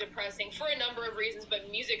goddamn depressing for a number of reasons, but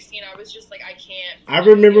music scene, I was just like, I can't. I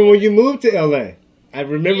remember when you moved to LA. I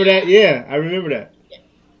remember that. Yeah, I remember that.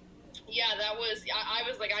 Yeah, that was. I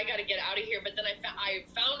was like, I got to get out of here. But then I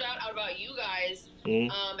found out about you guys,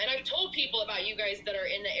 and I've told people about you guys that are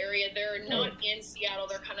in the area. They're not in Seattle.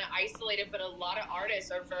 They're kind of isolated, but a lot of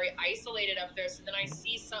artists are very isolated up there. So then I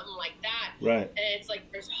see something like that, right? And it's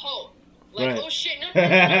like there's hope. Like, right. Oh shit, no.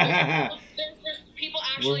 There's people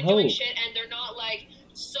actually doing shit, and they're not like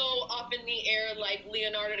so up in the air like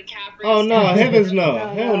Leonardo DiCaprio. Oh no, heavens no,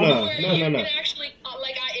 hell no, no. You can actually,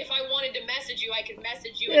 if I wanted to message you, I could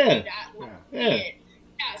message you. Yeah. And do that.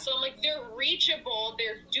 Yeah. So I'm like, they're reachable.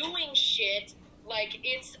 They're doing shit. Like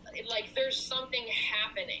it's like there's something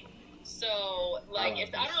happening. So like, I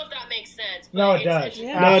don't know if that makes sense. No, it does.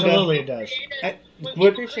 Yeah. No, absolutely, it does. When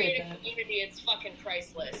people create a community, it's fucking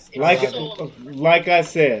priceless. It's like I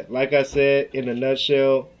said, in a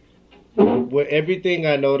nutshell, with everything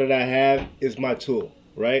I know that I have is my tool,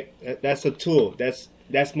 right? That's a tool. That's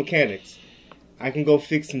mechanics. I can go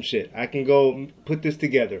fix some shit. I can go put this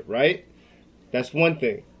together, right? That's one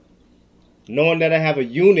thing. Knowing that I have a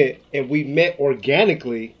unit and we met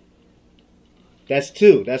organically, that's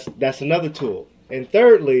two. That's another tool. And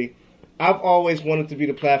thirdly, I've always wanted to be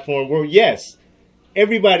the platform where, yes,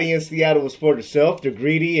 everybody in Seattle is for themselves. They're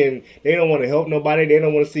greedy and they don't want to help nobody. They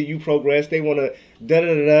don't want to see you progress. They want to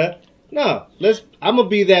da-da-da-da. No, I'm going to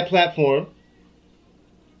be that platform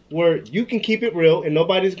where you can keep it real and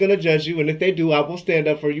nobody's going to judge you. And if they do, I will stand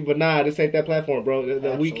up for you. But nah, this ain't that platform, bro.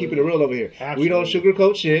 Absolutely. We keeping it real over here. Absolutely. We don't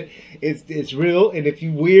sugarcoat shit. It's real. And if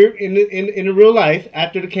you weird in the real life,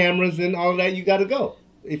 after the cameras and all of that, you got to go.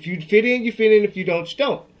 If you fit in, you fit in. If you don't, you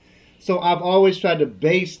don't. So I've always tried to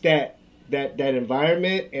base that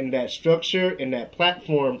environment and that structure and that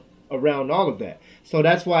platform around all of that. So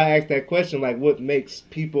that's why I asked that question, like what makes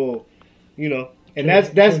people, and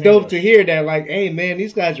that's dope to hear that, like, hey man,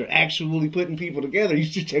 these guys are actually putting people together. You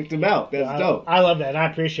should check them out. That's dope. I love that, and I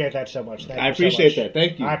appreciate that so much. I appreciate that.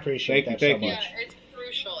 Thank you. I appreciate that so much. Yeah, it's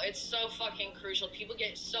crucial. It's so fucking crucial. People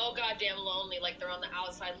get so goddamn lonely, like they're on the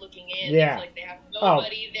outside looking in. Yeah. It's like they have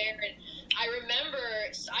nobody there. And I remember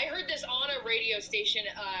I heard this on a radio station.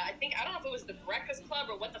 I don't know if it was the Breakfast Club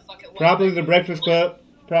or what the fuck it was. Probably the Breakfast Club.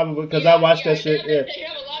 Probably because I watched that shit. They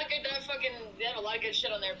have a lot of good They have a lot of good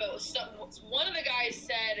shit on there. But one of the guys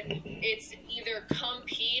said it's either come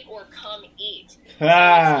Pete or come eat. So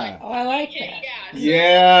I like that.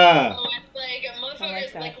 Yeah. So it's like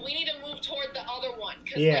motherfuckers, like we need to move toward the other one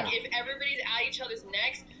because like if everybody's at each other's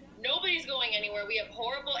necks, nobody's going anywhere. We have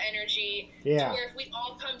horrible energy. Yeah. To where if we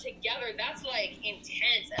all come together, that's like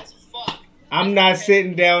intense as fuck. I'm not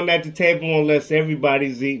sitting down at the table unless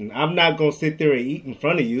everybody's eating. I'm not gonna sit there and eat in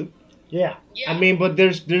front of you. Yeah. I mean, but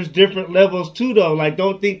there's different levels too, though. Like,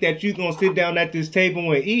 don't think that you're gonna sit down at this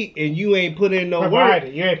table and eat and you ain't put in no work.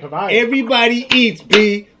 You ain't provided. Everybody eats,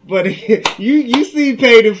 B. But you see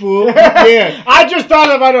paid in full. Yeah. I just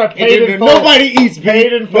thought about it. Paid in full. Nobody eats, B.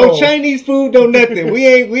 Paid in full. No Chinese food, no nothing. We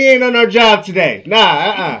ain't on our job today.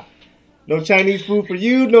 Nah, No Chinese food for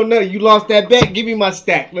you, no nothing. You lost that bet. Give me my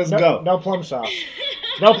stack. Let's go. No plum sauce.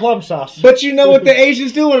 No plum sauce. But you know what the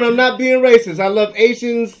Asians do, and I'm not being racist. I love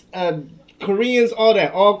Asians, Koreans, all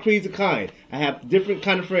that. All creeds of kind. I have different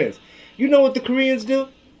kind of friends. You know what the Koreans do?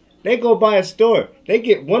 They go by a store. They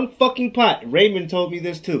get one fucking pot. Raymond told me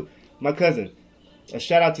this too. My cousin. A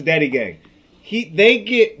shout out to Daddy Gang. They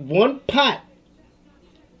get one pot.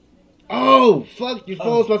 Oh, fuck. Your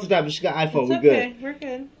phone's about to die, but she got iPhone. It's We okay. good. We're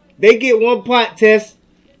good. They get one pot test.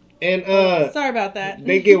 And sorry about that.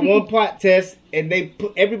 They get one pot test, and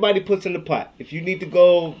everybody puts in the pot. If you need to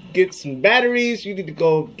go get some batteries, you need to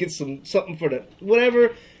go get something for the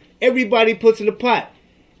whatever. Everybody puts in the pot.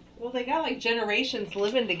 Well, they got like generations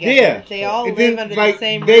living together. Yeah, they all and live then, under like, the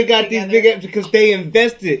same. They roof got together. these big because they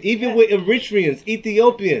invested. Even with Eritreans,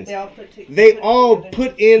 Ethiopians, they all together.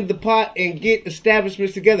 put in the pot and get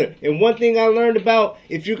establishments together. And one thing I learned about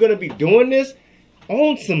if you're going to be doing this,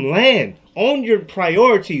 own some land. Own your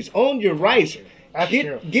priorities. Own your rights.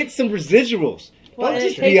 Get some residuals. Well, Don't it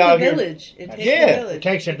just takes be out a village. here. It takes a village. It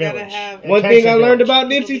takes a village. One thing I learned about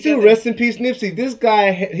People Nipsey too. together. Rest in peace, Nipsey. This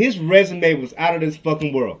guy, his resume was out of this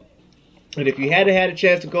fucking world. And if you hadn't had a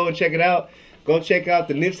chance to go and check it out, go check out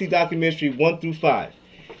the Nipsey documentary 1 through 5.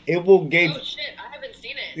 It will give. Oh shit! I haven't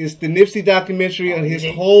seen it. It's the Nipsey documentary on his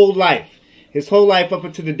whole life. His whole life up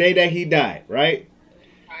until the day that he died. Right.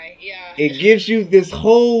 Right. Yeah. It gives you this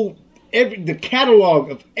whole. The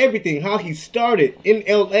catalog of everything, how he started in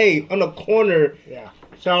L.A. on a corner. Yeah.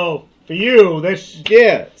 So for you, this...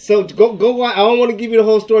 Yeah, so go watch. I don't want to give you the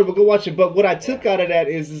whole story, but go watch it. But what I took out of that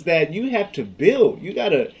is that you have to build. You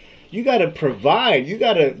gotta provide. You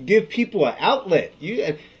gotta give people an outlet.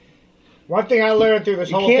 One thing I learned through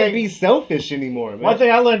this whole thing... You can't be selfish anymore, man. One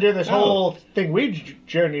thing I learned through this whole thing we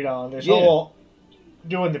journeyed on, this whole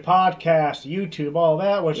doing the podcast, YouTube, all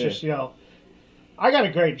that, was just, I got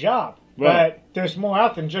a great job. Right. But there's more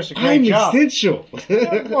out than just a great job. Essential.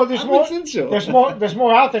 Well, there's more essential. There's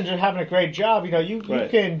more out than just having a great job. You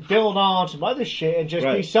can build on some other shit and just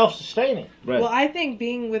be self-sustaining. Right. Well, I think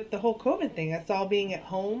being with the whole COVID thing, that's all being at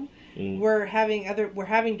home. We're having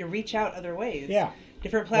to reach out other ways. Yeah.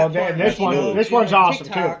 Different platforms. Well, this one's awesome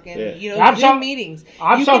TikTok too. And, Zoom meetings.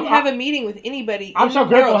 You can have a meeting with anybody. I'm so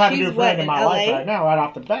grateful to have a new friend in in my life right now, right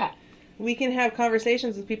off the bat. We can have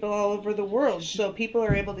conversations with people all over the world, so people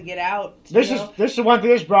are able to get out. This is one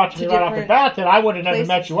thing that's brought to me right off the bat that I would have never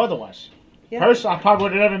met you otherwise. Yeah. Personally, I probably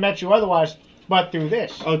would have never met you otherwise, but through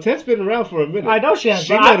this. Oh, Tess been around for a minute. I know she has.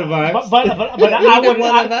 She know the vibes. But I would.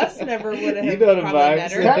 One of us never would have. You know the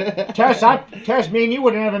met her. Tess, me and you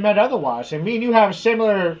would have never met otherwise, and me and you have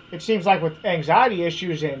similar. It seems like with anxiety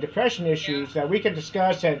issues and depression issues that we can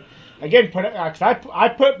discuss and. Again, cause I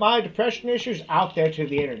put my depression issues out there to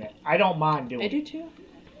the internet. I don't mind doing it. I do too.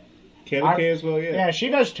 Kelly can as well, yeah. Yeah, she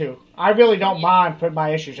does too. I really don't mind putting my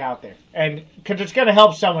issues out there. And because it's going to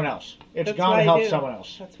help someone else. It's going to help someone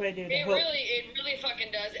else. That's what I do. It really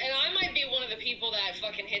fucking does. And I might be one of the people that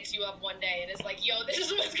fucking hits you up one day and is like, yo, this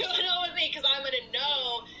is what's going on with me. Because I'm going to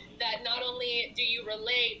know that not only do you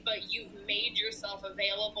relate, but you've made yourself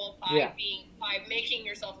available by making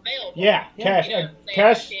yourself available. Yeah,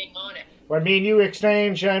 Tess, being on it. When me and you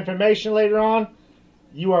exchange information later on,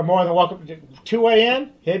 you are more than welcome. 2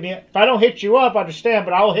 a.m., hit me. If I don't hit you up, understand,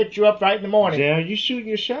 but I will hit you up right in the morning. Jay, are you shooting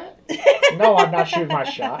your shot? No, I'm not shooting my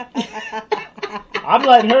shot. I'm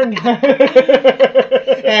letting her know.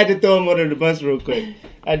 I had to throw him under the bus real quick.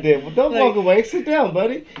 I did. Well, don't walk away. Sit down,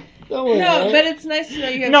 buddy. Don't worry. No, but it's nice to know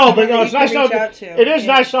you have it's nice to know. It is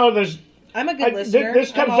nice to know there's. I'm a good listener.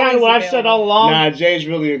 This comes down to what I've said all along. Nah, Jay's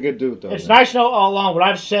really a good dude, though. It's nice to know all along what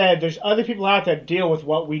I've said. There's other people out there that deal with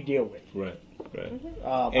what we deal with. Right.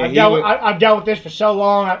 I've dealt with this for so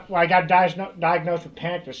long. I got diagnosed with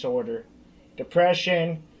panic disorder,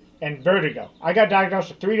 depression, and vertigo. I got diagnosed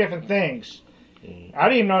with 3 different things. I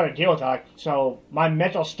didn't even know how to deal with it. So my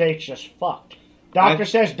mental state's just fucked. Doctor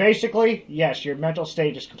says basically, yes, your mental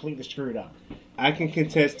state is completely screwed up. I can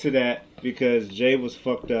contest to that because Jay was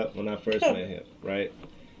fucked up when I first met him, right?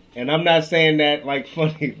 And I'm not saying that like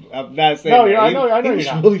funny. I'm not saying that. I know he you're was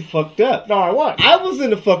not. really fucked up. No, I was. I was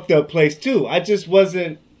in a fucked up place too. I just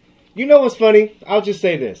wasn't. You know what's funny? I'll just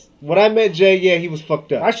say this. When I met Jay, yeah, he was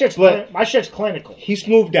fucked up. My shit's clinical. He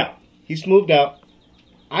smoothed out.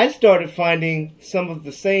 I started finding some of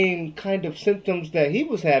the same kind of symptoms that he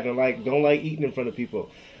was having, like don't like eating in front of people.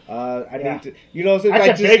 Need to, that's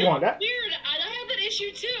like a big one. Weird. I have that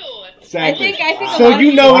issue too. Exactly. I think so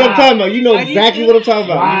you know what I'm talking about. You know exactly what I'm talking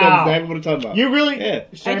about. Wow. You know exactly what I'm talking about. You really? Yeah.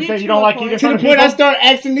 Same thing. You don't like eating in to front the of point people? I start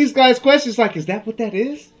asking these guys questions like, is that what that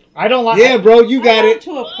is? I don't like. Yeah, bro, you got it.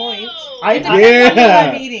 To a point. It depends on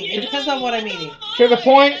what I'm eating. It depends on what I'm eating. To the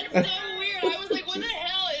point. That's so weird. I was like, what the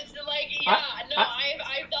hell? It's like,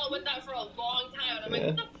 I've dealt with that for a long time, and I'm like,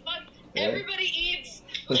 what the fuck? Yeah. Everybody eats.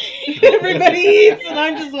 Everybody eats, and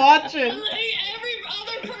I'm just watching. Like, every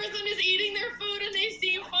other person is eating their food, and they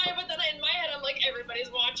seem fine, but then in my head, I'm like, everybody's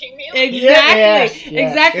watching me. Like, Exactly.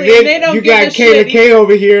 And And they then don't you give got a Kayla shit. K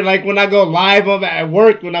over here, like when I go live at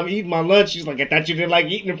work, when I'm eating my lunch, she's like, I thought you didn't like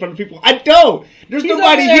eating in front of people. I don't. There's He's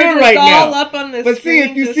nobody over there here just right all now. up on this But see, screen,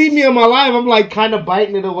 if you just- see me on my live, I'm like kind of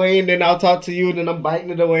biting it away, and then I'll talk to you, and then I'm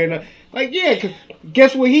biting it away. And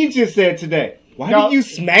guess what he just said today? Why do you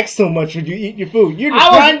smack so much when you eat your food? You're the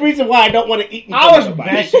prime reason why I don't want to eat. I was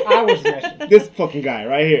messing. This fucking guy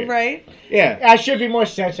right here. Right? Yeah. I should be more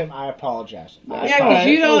sensitive. I apologize. Yeah, because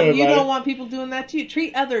you don't want people doing that to you.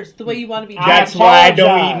 Treat others the way you want to be treated. That's why I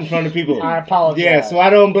don't eat in front of people. I apologize. Yeah, so I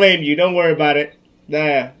don't blame you. Don't worry about it.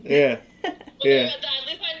 Yeah. At least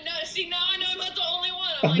I know. See, now I know I'm not the only one.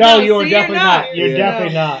 I'm like, No, No, you're see, definitely you're not. not. You're Yeah.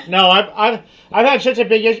 definitely not. No, I've had such a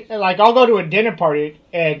big issue. Like, I'll go to a dinner party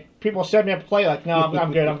and people set me up a plate. Like, no,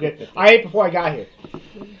 I'm good. I ate before I got here.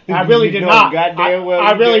 I really You did know not. goddamn well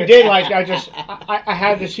I you really did. did. Like, I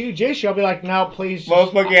had this huge issue. I'll be like, no, please.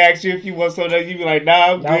 Motherfucker ask you if you want something, you be like,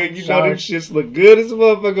 nah, I'm No, good. You know sorry. them shits look good as a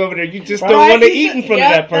motherfucker over there. You just Right. don't want to I eat think in front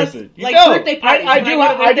that- of that person. You Like know. birthday parties. I When do go to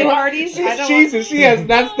have- I birthday do have- parties. I She's don't cheesing. She has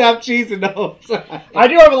not stopped cheesing the whole time. I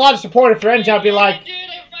do have a lot of supportive friends. I'll be like, dude,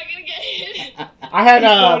 I fucking get it. I had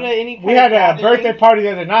Go to any we had a kind of birthday party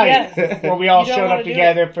the other night Yes. where we all You don't showed wanna up do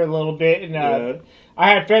together for a little bit, and Yeah. I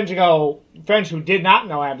had friends who did not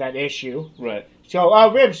know I have that issue. Right.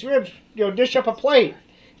 So, ribs, dish up a plate.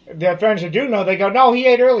 The friends that do know, they go, no, he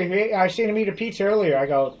ate earlier. I seen him eat a pizza earlier. I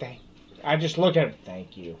go, I just looked at him.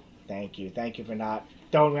 Thank you for not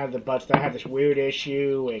throwing me under the bus. That I have this weird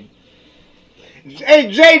issue and.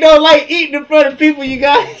 Hey, Jay don't like eating in front of people, you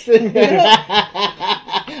guys.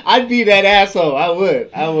 I'd be that asshole. I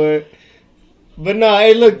would. But no,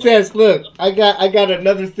 hey, look, Tess, look. I got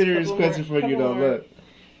another serious question for you, though. Look.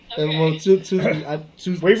 Okay.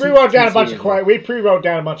 We pre-wrote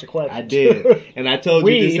down a bunch of questions. I did. And I told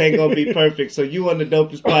you this ain't going to be perfect. So you on the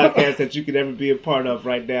dopest podcast that you could ever be a part of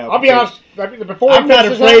right now. I'll be honest. Before I'm not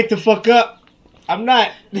afraid to fuck up. I'm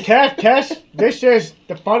not. Tess, this is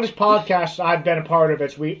the funnest podcast I've been a part of.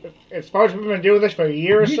 As far as we've been doing this for a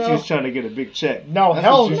year or so. You're just trying to get a big check. No, That's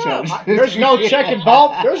hell what you're no. trying to- There's no check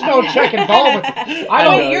involved. There's no check involved. I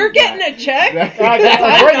don't. You're getting a check? Wait a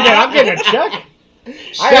minute, I'm getting a check.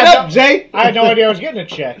 Shut up, Jay. I had no idea I was getting a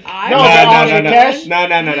check. No.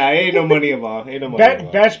 Ain't no money involved.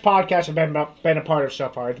 Best podcast I've been a part of so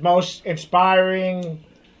far. It's most inspiring.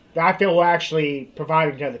 I feel we're actually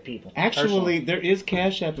providing to other people. Actually, there is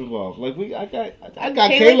Cash App involved. Like I got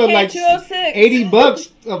Kayla Kayla like K206.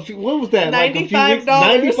 $80. What was that? Like a few weeks,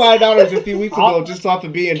 $95. $95 a few weeks ago, just off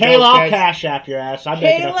of being Kayla, I'll dope. cash app your ass. I'm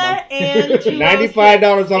making enough money. Kayla and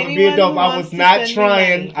 $95 off of being dope. I was not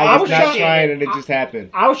trying. I was not trying. trying, and it just happened.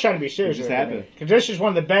 I was trying to be serious. It just happened. Because this is one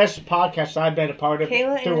of the best podcasts I've been a part of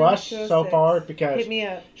Kayla through and us so 206. far. Because Hit me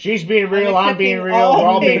up. she's being real, I'm being accepting real. all We're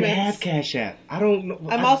all being. payments. I have Cash App. I don't know.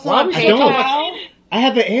 I'm also why on we I don't. PayPal. I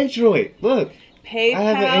have an Android. Look, PayPal. I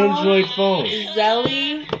have an Android phone.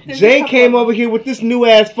 Zelly. There's a Jay couple came of over here with this new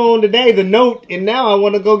ass phone today, the Note, and now I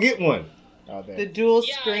want to go get one. Oh, there. the dual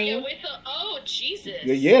Yeah, screen. with the Jesus.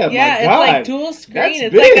 Yeah, Yeah, my it's God. like dual screen. That's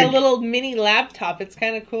It's big. like a little mini laptop. It's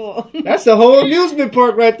kind of cool. That's a whole amusement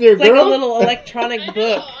park right there, It's girl. like a little electronic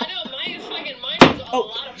book. I know. Mine is a Oh,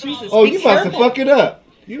 lot of Jesus. problems. Oh, Be you about to careful. fuck it up.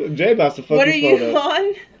 Jay about to fuck What are his you phone up.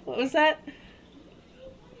 on? What was that?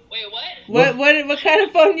 Wait, what? What kind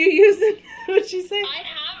of phone you using? What'd she say?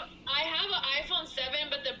 I have an iPhone 7,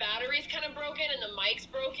 but the battery's kind of broken and the mic's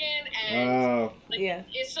broken, and Oh. Yeah.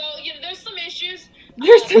 so there's some issues.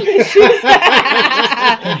 There's some issues.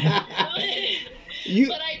 You-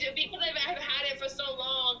 But I do because I've had it for so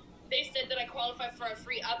long. They said that I qualify for a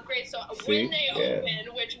free upgrade. So See? when they Yeah.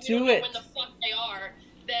 open, which we Do don't know it. when the fuck they are,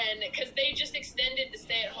 then because they just extended the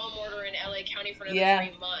stay-at-home order in LA County for another Yeah.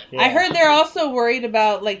 3 months. Yeah. I heard they're also worried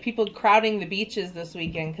about like people crowding the beaches this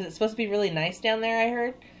weekend because it's supposed to be really nice down there. I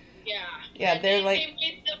heard. Yeah. Yeah, And they're they like-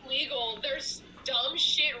 made them legal. There's dumb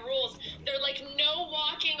shit rules. They're like no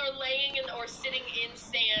walking or laying in or sitting in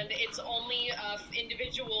sand. It's only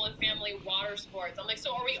individual and family water sports. I'm like,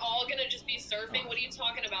 so are we all gonna just be surfing? What are you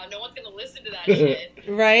talking about? No one's gonna listen to that shit.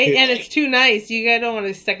 Right, Yeah. and it's too nice. You guys don't want to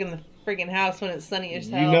be stuck in the freaking house when it's sunny as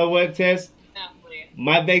hell. You know what, Tess? Exactly.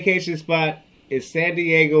 My vacation spot is San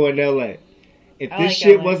Diego and LA. If I this like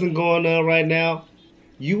shit LA. wasn't going on right now,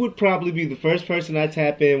 you would probably be the first person I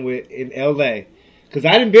tap in with in LA. Cause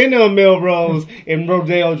I done been on Melrose and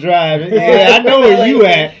Rodeo Drive. Yeah, I know where you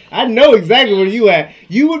at. I know exactly where you at.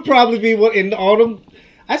 You would probably be one in all them.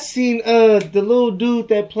 I seen the little dude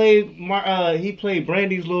that played he played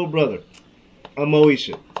Brandy's little brother,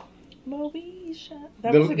 Moesha. Moesha.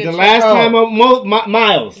 That was a good The show. last time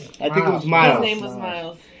Miles. I think it was Miles. His name was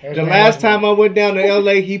Miles. The last time I went down to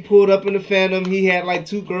LA, he pulled up in the Phantom. He had like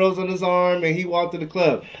 2 girls on his arm, and he walked to the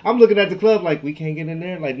club. I'm looking at the club like, we can't get in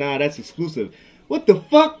there. Like, nah, that's exclusive. What the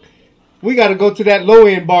fuck? We got to go to that low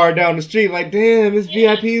end bar down the street. Like, damn, it's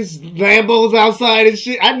VIPs, Lambos outside and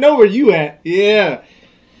shit. I know where you at. Yeah,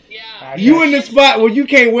 Yeah. you in the spot where you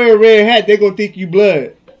can't wear a red hat. They gonna think you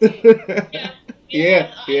blood. Yeah.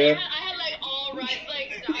 Yeah, yeah. I had like all rights.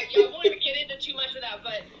 Like I won't even get into too much of that,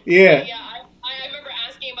 but Yeah. yeah. I remember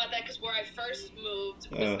asking about that because where I first moved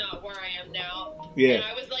was not where I am now. Yeah. And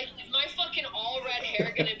I was like, is my fucking all red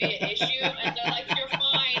hair gonna be an issue? And they're like, you're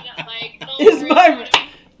fine. Like, don't Is worry my- about it.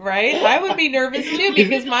 Right? I would be nervous too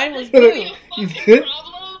because mine was Is it blue. a fucking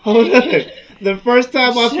problem? Hold on. The first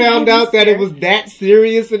time I Should found I be out that it scared? was that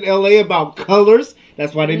serious in LA about colors,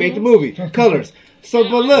 that's why they made the movie. Colors. So,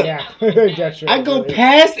 but look, Yeah, that's right. I go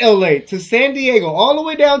past LA to San Diego, all the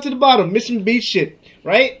way down to the bottom, Mission Beach shit,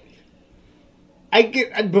 right?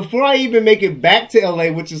 Before I even make it back to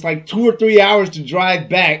LA, which is like 2 or 3 hours to drive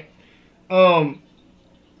back,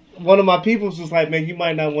 one of my peoples was like, man, you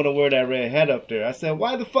might not want to wear that red hat up there. I said,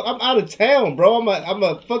 why the fuck? I'm out of town, bro.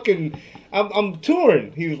 I'm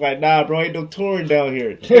touring. He was like, nah, bro, ain't no touring down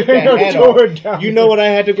here. Take that No hat touring off. down You know what I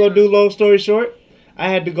had to go do, long story short? I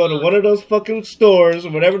had to go to one of those fucking stores,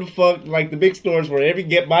 or whatever the fuck, like the big stores where every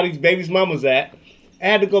baby's mama's at. I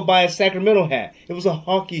had to go buy a Sacramento hat. It was a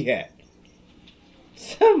hockey hat.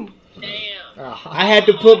 Damn. I had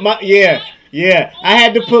to put my I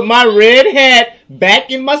had to put my red hat back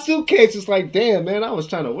in my suitcase. It's like, damn, man, I was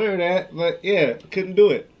trying to wear that, but yeah, couldn't do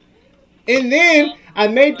it. And then I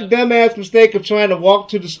made the dumbass mistake of trying to walk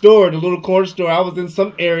to the store, the little corner store. I was in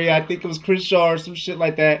some area, I think it was Crenshaw or some shit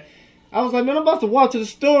like that. I was like, man, I'm about to walk to the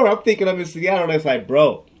store. I'm thinking I'm in Seattle. And it's like,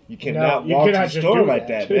 bro, you cannot walk to the store like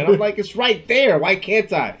that, man. I'm like, it's right there. Why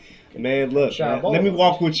can't I? Man, look, man, let me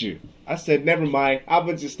walk with you. I said, never mind. I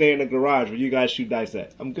would just stay in the garage where you guys shoot dice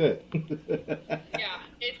at. I'm good.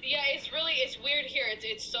 It's weird here.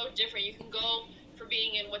 It's so different. You can go for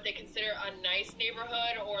being in what they consider a nice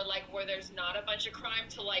neighborhood, or like where there's not a bunch of crime,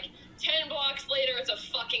 to like 10 blocks later it's a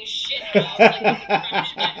fucking shit house. Like,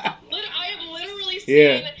 I have literally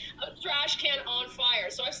seen a trash can on fire.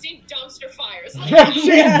 So I've seen dumpster fires. Like, I've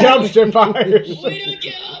seen dumpster fires. We don't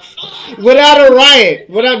give a fuck. Without a riot.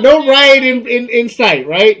 Without no riot in sight,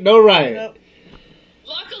 right? No riot. Nope.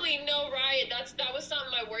 Luckily, no riot. That was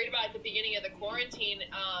something I worried about at the beginning of the quarantine.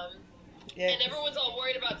 And everyone's all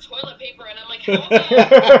worried about toilet paper, and I'm like, how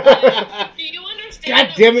about, do you understand?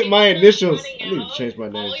 God damn it, my initials. I Running need to change my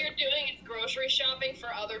name. All you're doing is grocery shopping for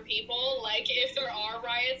other people. Like, if there are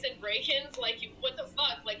riots and break-ins, like, what the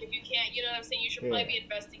fuck? Like, if you can't, you know what I'm saying? You should probably be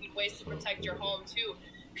investing in ways to protect your home, too.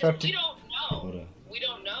 Because we don't know. We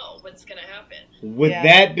don't know what's going to happen. With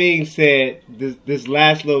that being said, this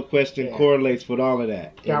last little question correlates with all of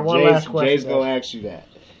that. Got one last question. Jay's going to ask you that.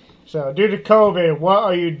 So, due to COVID, what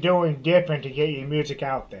are you doing different to get your music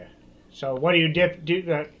out there? So, what do you do?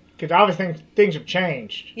 Because obviously things have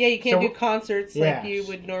changed. Yeah, you can't do concerts like you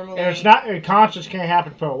would normally. And it's not concerts can't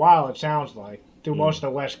happen for a while. It sounds like through most of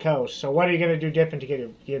the West Coast. So, what are you going to do different to get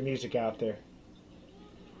your music out there?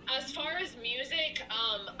 As far as music,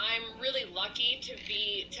 I'm really lucky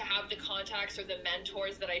to have the contacts or the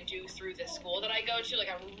mentors that I do through the school that I go to. Like,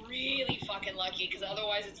 I'm really fucking lucky, because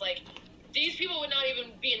otherwise it's like, these people would not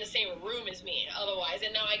even be in the same room as me otherwise,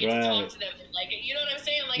 and now I get to talk to them. Like, you know what I'm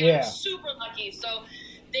saying? Like, I'm super lucky. So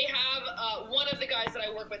they have one of the guys that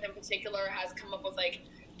I work with in particular has come up with, like,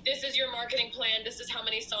 this is your marketing plan. This is how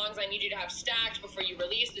many songs I need you to have stacked before you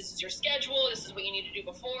release. This is your schedule. This is what you need to do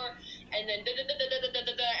before. And then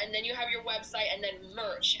and then you have your website, and then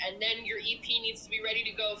merch. And then your EP needs to be ready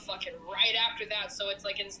to go fucking right after that. So it's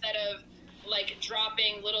like, instead of like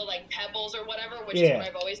dropping little like pebbles or whatever, which is what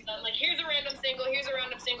I've always done. Like, here's a random single,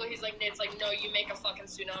 he's like, it's like, no, you make a fucking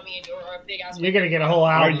tsunami or a big ass. You're gonna get a whole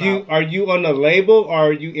album. Are you on a label or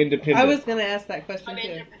are you independent? I was gonna ask that question I'm too.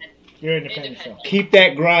 independent. You're independent. So. Keep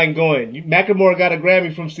that grind going. Macklemore got a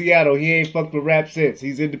Grammy from Seattle. He ain't fucked with rap since.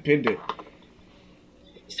 He's independent.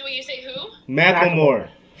 So what you say, who? Macklemore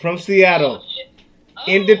from Seattle. Oh.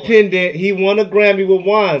 Independent. He won a Grammy with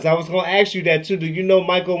Wands. I was gonna ask you that too. Do you know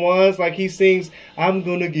Michael Wands? Like, he sings, "I'm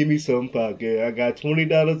gonna give me some pocket. I got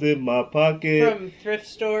 $20 in my pocket." From thrift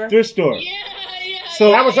store. Thrift store. Yeah. So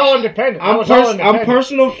that was all independent. I'm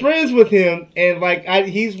personal friends with him, and like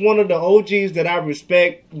he's one of the OGs that I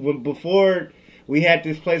respect. Before we had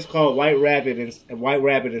this place called White Rabbit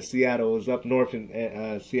in Seattle. It was up north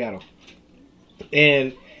in Seattle,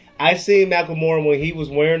 and I seen Macklemore when he was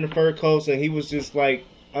wearing the fur coats and he was just like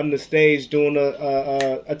on the stage doing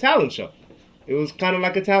a talent show. It was kind of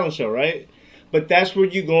like a talent show, right? But that's where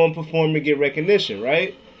you go and perform and get recognition,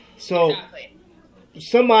 right? So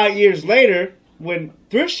some odd years later, when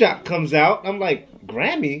Thrift Shop comes out, I'm like,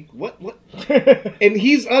 Grammy? What? And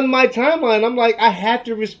he's on my timeline. I'm like, I have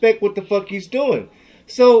to respect what the fuck he's doing.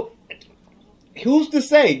 So who's to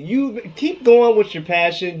say? You keep going with your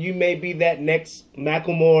passion. You may be that next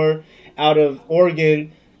Macklemore out of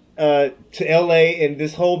Oregon to LA and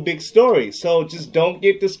this whole big story. So just don't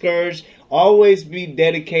get discouraged. Always be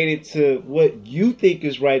dedicated to what you think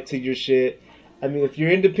is right to your shit. I mean, if you're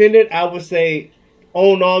independent, I would say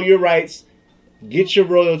own all your rights, get your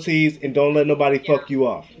royalties, and don't let nobody fuck you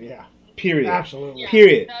off. Yeah. Period. Absolutely. Yeah,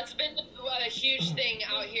 period. That's been a huge thing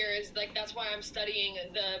out here. Is like, that's why I'm studying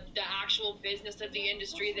the actual business of the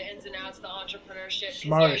industry, the ins and outs, the entrepreneurship.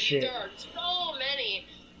 Smart as shit. There are so many.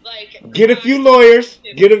 Like, get a few lawyers.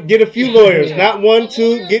 Get a few lawyers. Not one,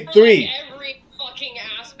 two. Get three. Like every fucking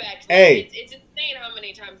aspect. Hey, it's insane how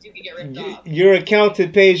many times you can get ripped off. Your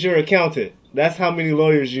accountant pays your accountant. That's how many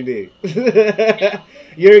lawyers you need.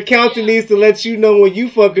 Your accountant needs to let you know when you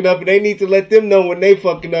fucking up, and they need to let them know when they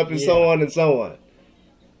fucking up, and so on and so on.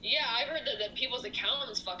 Yeah, I've heard that people's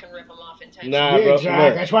accountants fucking rip them off intentionally. Nah, bro.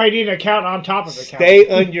 Exactly. That's why you need an accountant on top of the accountant. Stay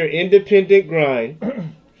on your independent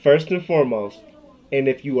grind, first and foremost. And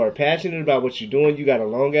if you are passionate about what you're doing, you got a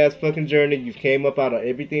long ass fucking journey. You've came up out of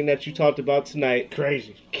everything that you talked about tonight.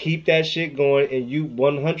 Crazy. Keep that shit going, and you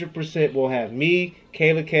 100% will have me,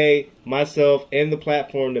 Kayla K, myself, and the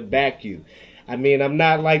platform to back you. I mean, I'm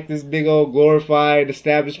not like this big old glorified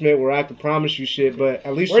establishment where I can promise you shit, but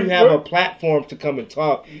at least you have a platform to come and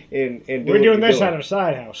talk and do. We're doing this out of a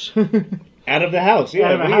side house. Out of the house,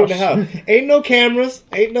 yeah. We in the house. Ain't no cameras.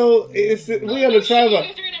 Ain't no. We on the tribal.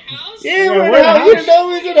 Yeah, we're in the house. You didn't know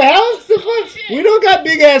we was in the house? The fuck? We don't got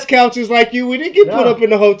big ass couches like you. We didn't get put up in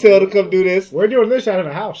the hotel to come do this. We're doing this out of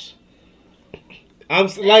a house. I'm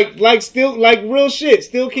still real shit.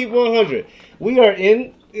 Still keep 100. We are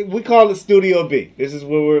in. We call it Studio B. This is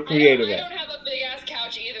where we're creative at. I at. don't have a big ass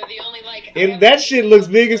couch either. The only and that shit looks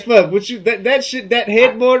big as fuck. What you that shit that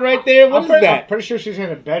headboard right there? What is that? I'm pretty sure she's in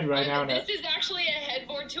a bed right now. This is actually a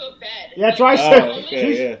headboard to a bed. Yeah, that's why I said.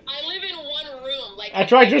 I live in one room. Like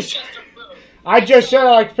that's why I just said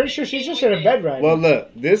like pretty sure she's just in a bed right now. Well,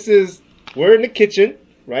 look, we're in the kitchen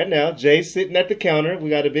right now. Jay's sitting at the counter. We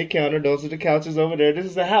got a big counter. Those are the couches over there. This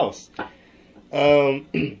is a house. Where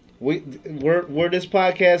this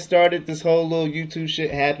podcast started, this whole little YouTube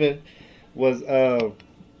shit happened was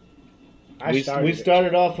we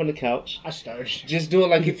started off on the couch. I started just doing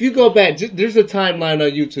like if you go back, there's a timeline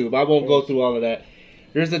on YouTube. I won't go through all of that.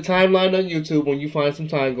 There's a timeline on YouTube. When you find some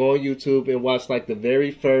time, go on YouTube and watch like the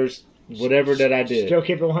very first whatever that I did. Still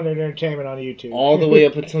keeping 100 entertainment on YouTube all the way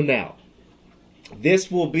up until now.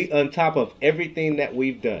 This will be on top of everything that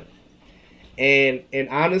we've done, and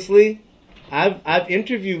honestly, I've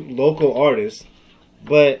interviewed local artists,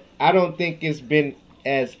 but I don't think it's been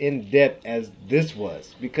as in depth as this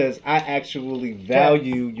was because I actually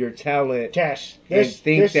value your talent Tess, and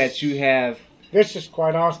think that you have. This is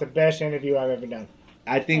quite honestly the best interview I've ever done.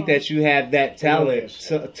 I think that you have that talent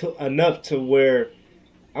to enough to where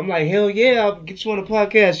I'm like, hell yeah, I'll get you on a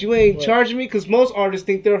podcast. You ain't charging me because most artists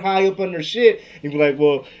think they're high up on their shit. You be like,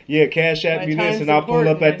 well, yeah, cash at me this and I'll pull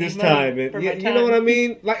up at this time. And you know what I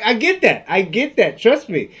mean? Like, I get that. Trust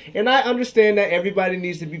me. And I understand that everybody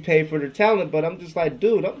needs to be paid for their talent, but I'm just like,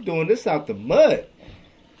 dude, I'm doing this out the mud.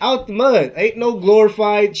 Out the mud. Ain't no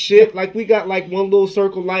glorified shit. Like, we got like one little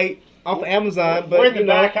circle light off of Amazon, but we're in the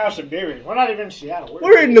back house of Beery. We're not even in Seattle.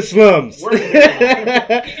 We're in the slums.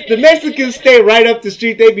 The Mexicans stay right up the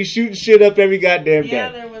street. They be shooting shit up every goddamn day.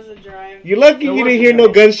 Yeah, there was a drive. You're lucky you didn't hear no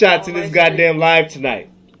gunshots in this goddamn live tonight.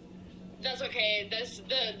 That's okay.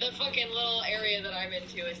 The fucking little area that I'm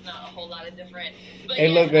into is not a whole lot of different. But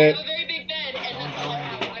hey, yes, look, man. I have a very big bed, and that's all I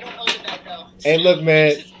have. I don't own a bed though. Hey, look,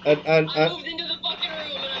 man. I moved into the fucking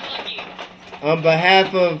room, and I'm lucky. On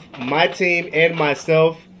behalf of my team and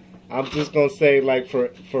myself, I'm just gonna say, like,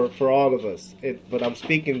 for all of us, but I'm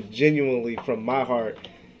speaking genuinely from my heart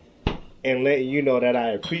and letting you know that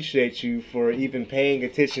I appreciate you for even paying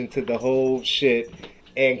attention to the whole shit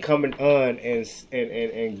and coming on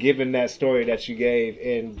and giving that story that you gave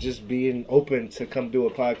and just being open to come do a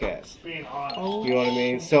podcast. Being honest. You know what I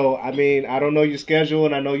mean? So, I mean, I don't know your schedule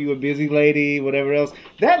and I know you're a busy lady, whatever else.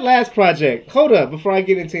 That last project, hold up, before I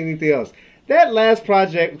get into anything else. That last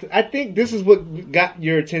project, I think this is what got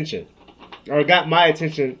your attention, or got my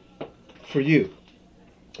attention for you.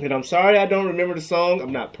 And I'm sorry I don't remember the song.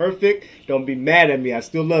 I'm not perfect. Don't be mad at me. I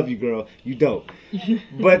still love you, girl. You don't.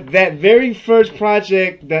 But that very first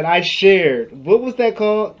project that I shared, what was that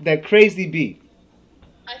called? That crazy beat.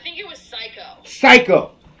 I think it was Psycho.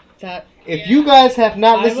 Psycho. If you guys have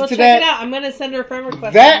not listened to that, check it out. I'm gonna send her a friend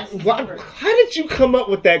request. How did you come up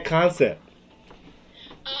with that concept?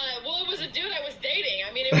 Well, it was a dude I was dating.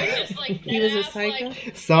 I mean, it was just like he was a psycho. Like,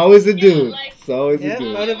 it's always a dude. It's always a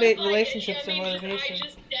dude. Motivate relationships and motivation. I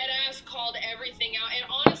just dead ass called everything out, and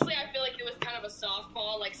honestly, I feel like it was kind of a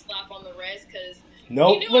softball, like slap on the wrist, because.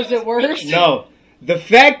 Nope. Was it worse? No. The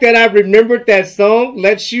fact that I remembered that song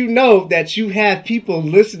lets you know that you have people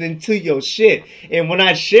listening to your shit. And when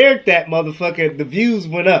I shared that motherfucker, the views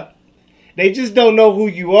went up. They just don't know who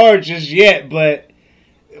you are just yet, but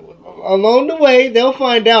along the way, they'll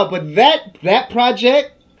find out. But that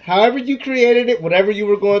project, however you created it, whatever you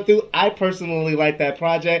were going through, I personally like that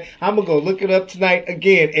project. I'm going to go look it up tonight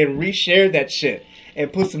again and reshare that shit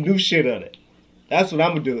and put some new shit on it. That's what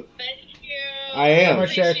I'm going to do. I am.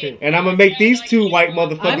 And I'm going to make these two white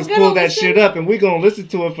motherfuckers pull that shit up, and we're going to listen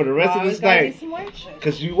to it for the rest of this night.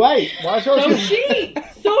 Because you white. So she.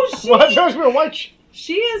 Why is yours white?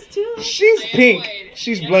 She is too. She's pink.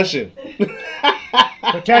 She's blushing.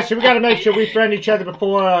 But Tasha, we got to make sure we friend each other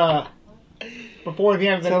before the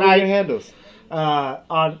end of the Tell night. Me your handles.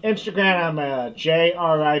 On Instagram, I'm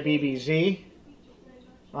JRIBBZ.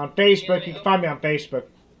 On Facebook, you can find me on Facebook.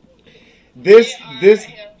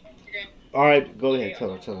 All right, go ahead.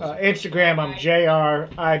 Tell us. Instagram, I'm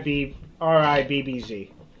JRIBBZ.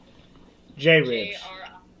 J Ribs.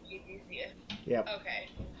 JRIBBZ. Yep. Okay.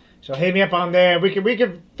 So hit me up on there. We can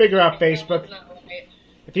figure out Facebook. That's not right.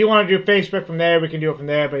 If you want to do Facebook from there, we can do it from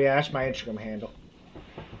there. But yeah, that's my Instagram handle.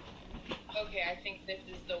 Okay, I think this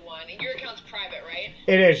is the one. Your account's private, right?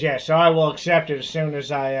 It is, yes. So I will accept it as soon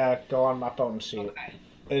as I go on my phone and see it. Okay.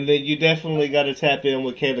 And then you definitely got to tap in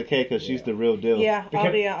with Kayla K because she's the real deal. Yeah,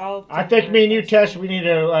 Because I'll I think me and you, Tess, we need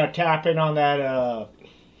to tap in on that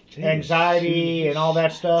anxiety and all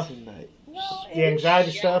that stuff. The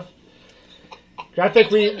anxiety stuff. I think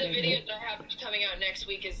That's we. what the videos are coming out next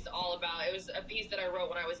week is all about. It was a piece that I wrote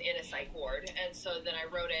when I was in a psych ward, and so then I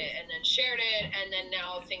wrote it and then shared it, and then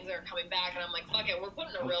now things are coming back, and I'm like, fuck it, we're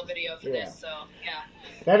putting a real video for this. So yeah.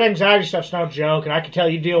 That anxiety stuff's no joke, and I can tell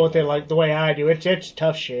you deal with it like the way I do. It's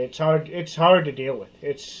tough shit. It's hard to deal with.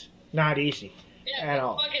 It's not easy at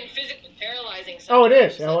all. Fucking physically paralyzing. Oh, it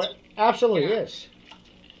is. sometimes. Oh, it absolutely is.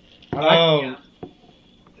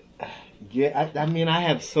 Yeah, I mean, I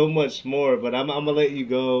have so much more, but I'm gonna let you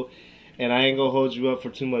go, and I ain't gonna hold you up for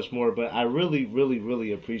too much more. But I really, really,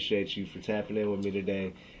 really appreciate you for tapping in with me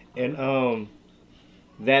today, and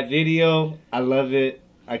that video, I love it.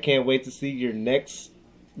 I can't wait to see your next,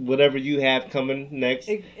 whatever you have coming next.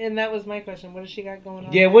 And that was my question. What does she got going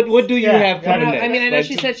on? Yeah, what do you have coming I next? mean, I know Like,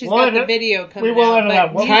 she said she's well, got the video coming we will out, end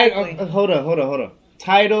up- but Title, musically- hold on.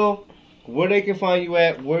 Title, where they can find you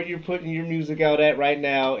at, where you're putting your music out at right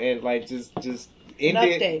now, and like just end An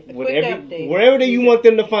it update, a quick whatever, update. wherever that you want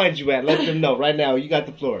them to find you at. Let them know right now. You got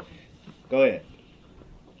the floor. Go ahead.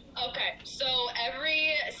 Okay, so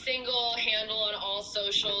every single handle on all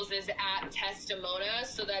socials is at Tesstamona,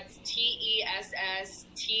 so that's TESSTAMONA.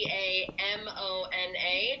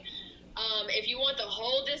 If you want the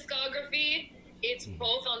whole discography, it's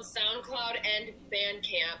both on SoundCloud and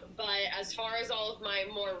Bandcamp. But as far as all of my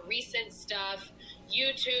more recent stuff,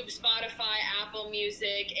 YouTube, Spotify, Apple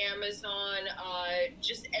Music, Amazon,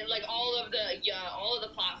 just like all of the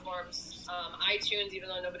platforms, iTunes, even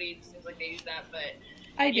though nobody seems like they use that, but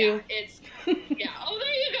I do. yeah, it's Oh,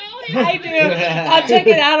 there you go. I do. I'll check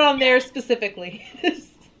it out on there specifically.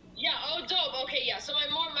 Yeah. Oh, dope. Okay. Yeah. So my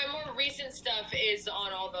more recent stuff is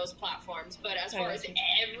on all those platforms, but as far as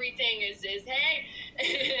everything is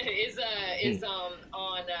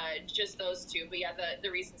on just those two. But yeah, the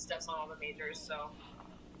recent stuff's on all the majors. So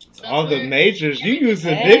All the majors. You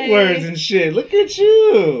using Hey. big words and shit. Look at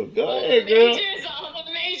you. Go ahead, girl. majors, all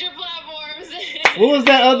the major platforms. What was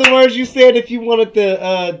that other word you said? If you wanted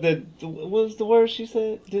the what was the word she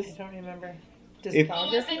said? I don't remember. If-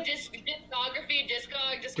 Oh, is it discography?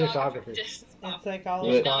 It's like all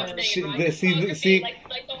But- of she- them. see,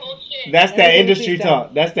 like the whole shit. that's that Everything industry she's talk.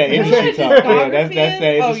 done. That's that You know industry what talk. Yeah, that's discography that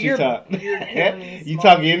is? industry You're talk. killing me, You Small.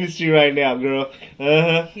 talking industry right now, girl.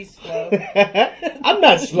 Uh He's slow. huh. I'm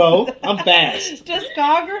not slow. I'm fast.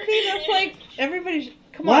 Discography? That's like everybody.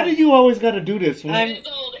 Come Why on. do you always got to do this? I'm- It is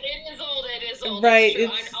old. Right, It's true.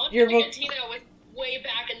 it's- I don't you're think vo- Tina was way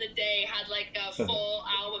back in the day had like a full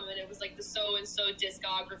album and it was like the so and so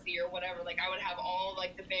discography or whatever. Like I would have all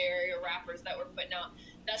like the Bay Area rappers that were putting out.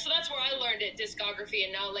 That's where I learned it, discography,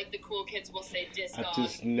 and now like the cool kids will say discog. I've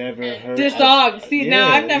just never heard. Discog. See, now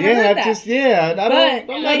I've never heard that. I But don't. I'm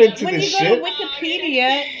like, not into when this you go shit. to Wikipedia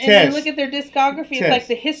and Tess. you look at their discography, it's Tess. like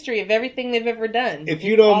the history of everything they've ever done. If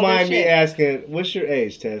you It's don't all their mind me shit. asking, what's your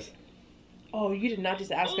age, Tess? Oh, you did not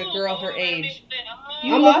just ask a girl her age.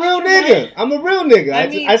 You I'm a lost real your nigga. mind. I'm a real nigga. I I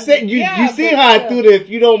mean, said you. yeah, You see but how I still. threw the. If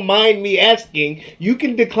you don't mind me asking, you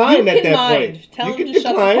can decline You at can that mind. point. Tell you him can to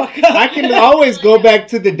shut the decline. fuck up. I can always go back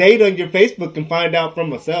to the date on your Facebook and find out for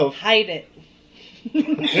myself. Hide it.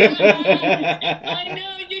 I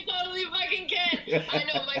know, you totally fucking can. I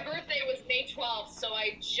know, my birthday was May 12th, so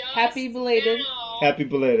I just Happy belated. now- Happy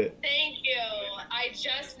belated. Thank you. I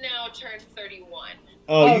just now turned 31.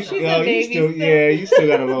 Oh, you, she's a you baby still, still. yeah, you still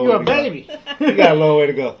got a long You're way a to baby. go. You got a long way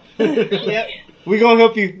to go. Yep. We gonna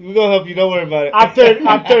help you. We gonna help you. Don't worry about it. I'm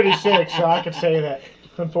 36, so I can say that.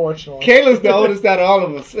 Unfortunately, Kayla's the oldest out of all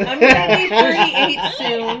of us. I'm gonna be 38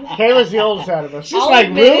 soon. Kayla's the oldest out of us. She's I'll like,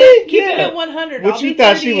 admit really? it. Keep it Yeah. at 100. What I'll you be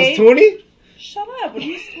thought she was 38. 20? Shut up. What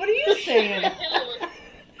are you saying?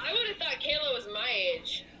 I would have thought Kayla was my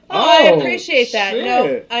age. Oh, I Oh, appreciate that. No,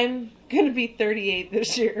 shit. I'm gonna be 38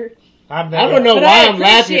 this year. I I don't know But why I I'm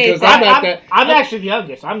laughing appreciate because I'm not that. I'm actually the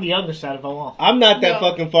youngest. I'm the youngest out of them all. I'm not that No.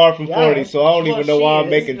 fucking far from Yeah. 40, so I don't Well, even know why she I'm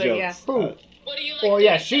is, making but jokes. yeah. Who? What do you like? Well,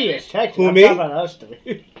 yeah, she 37? is. Technically, Who, I'm me? talking about us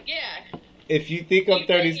three. Yeah. If you think I'm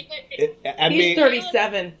 30, I He's mean,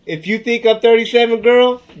 37. if you think I'm 37,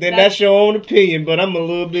 girl, then That's- that's your own opinion. But I'm a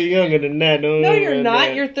little bit younger than that. No, you're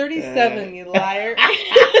not. You're 37, you liar.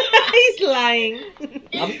 He's lying. If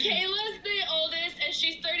Kayla's the oldest and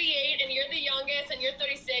she's 38 and you're the youngest and you're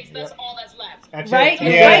 36, that's all that's left. That's Right? it.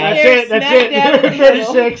 You're Yeah, right there, That's smack it. down in the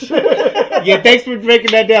middle. 36. Yeah, thanks for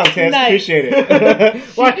breaking that down, Tess. Nice. Appreciate it.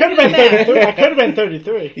 Well, I could have been 33. I could have been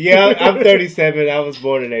 33. Yeah, I'm 37. I was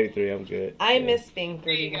born in 83. I'm good. I miss being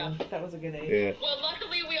There you 31. That was a good age. Yeah. Well,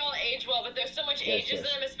 luckily we all age well, but there's so much Yes, ageism,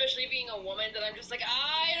 yes. especially being a woman, that I'm just like,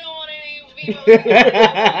 I don't want to be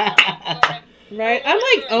Right? I'm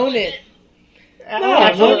like, own it.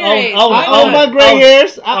 I own your age. I own my gray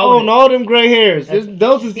hairs. I own all them gray hairs.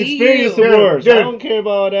 Those is Be experience you. awards. Dude. I don't care about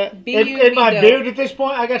all that. Be you, In my be dope. beard at this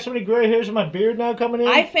point, I got so many gray hairs in my beard now coming in.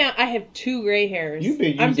 I have 2 gray hairs. You've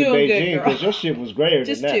been I'm using doing Beijing good, girl. because your shit was grayer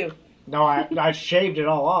Just than that. 2. No, I shaved it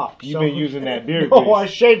all off. You've so- been using that beard No, grease. I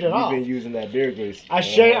shaved it You've off. been using that beard grease. I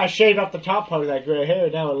shaved off the top part of that gray hair.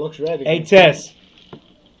 Now it looks red Hey, again. Tess.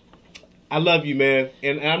 I love you, man.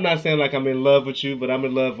 And I'm not saying like I'm in love with you, but I'm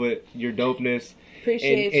in love with your dopeness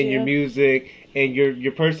Appreciate and you. your music and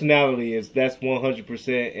your personality that's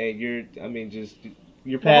 100%. And you're We'll have to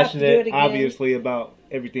do it passionate, again. obviously, about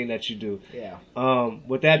everything that you do. Yeah.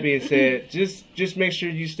 With that being said, just make sure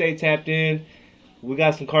you stay tapped in. We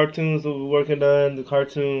got some cartoons that we're working on. The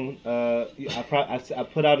cartoon, I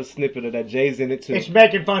put out a snippet of that. Jay's in it too. It's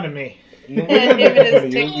making fun of me. No, we're not Him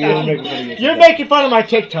and his making fun of you. TikTok. We're making fun of you. You're making fun of my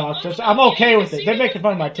TikToks. I'm okay with it. They're making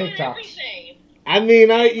fun of my TikToks. I mean,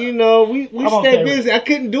 we I'm stay okay with busy. I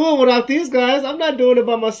couldn't do it without these guys. I'm not doing it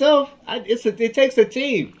by myself. It takes a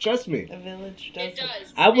team. Trust me. A village does It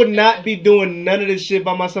does. I would not be doing none of this shit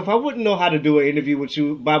by myself. I wouldn't know how to do an interview with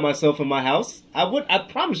you by myself in my house. I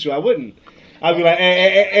promise you, I wouldn't. I'd be like,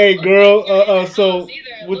 hey, girl. So,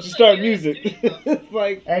 would you start music? It's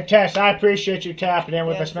like, Hey Tess, I appreciate you tapping in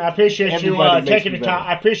with Yes. us, man. I appreciate you Everybody makes taking me the time. better.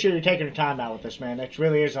 I appreciate you taking the time out with us, man. That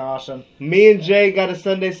really is awesome. me and Jay got a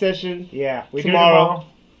Sunday session. Yeah, we Tomorrow.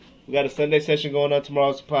 We got a Sunday session going on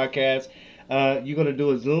tomorrow's podcast. You gonna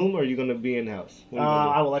do a Zoom or you gonna be in house? do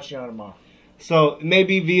tomorrow. I will let you know tomorrow. So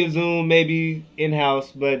maybe via Zoom, maybe in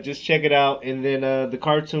house, but just check it out. And then the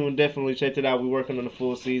cartoon, definitely check it out. We're working on the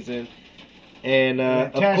full season. And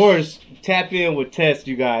Tess. of course, tap in with Tess,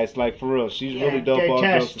 you guys. Like for real, she's really dope. Okay, All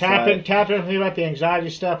Tess, jokes tap aside. in with me about the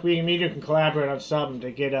anxiety stuff. We can collaborate on something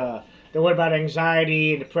to get the word about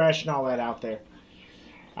anxiety and depression, all that out there.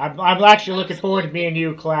 I'm actually looking forward to me and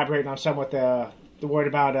you collaborating on some with the word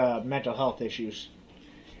about mental health issues.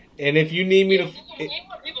 And if you need me to, We need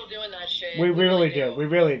more people doing that shit. We really do. We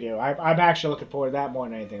really do. I'm actually looking forward to that more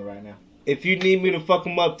than anything right now. if you need me to fuck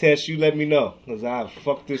him up, Tess, you let me know, cause I'll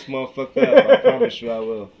fuck this motherfucker up. I promise you, I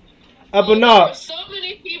will. But There no. were so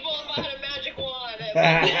many people if I had a magic wand.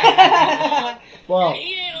 Well,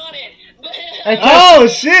 He ain't on it. But Hey, Tess. Oh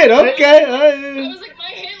shit! I Okay. was like, my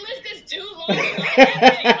hit list is too long.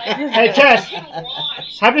 Hey, Tess.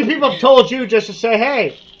 How many people have told you just to say,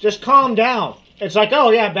 "Hey, just calm down"? It's like,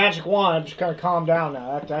 oh yeah, magic wand. I'm just gonna calm down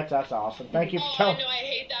now. That's awesome. Thank you for Oh, I telling. know, I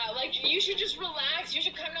hate that. Like, you should just relax. You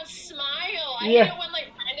should come down, smile. I Yeah. hate it when, like,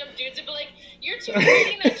 random dudes would be like, you're too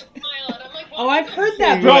pretty not to smile. And I'm like, well, Oh, I've heard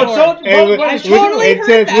that Bro, before. so- I've totally heard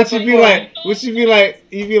Tess, that what you be before. like? What you be like?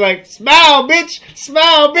 You be like, smile, bitch,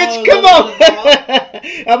 smile, bitch. Oh, Come love on,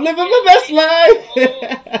 I'm living my best life.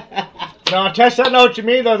 No, Tess, I know what you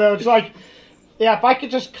mean though. It's like, yeah, if I could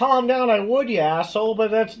just calm down, I would, you asshole. But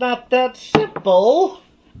that's not that simple.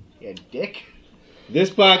 You dick. This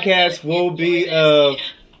podcast will be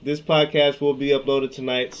uploaded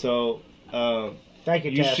tonight, so Thank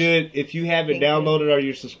you, you Tess. should, if you haven't Thank you. downloaded or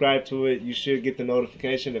you're subscribed to it, you should get the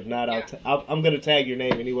notification. If not, I'm gonna tag your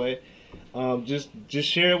name anyway. Just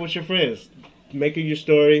share it with your friends, make it your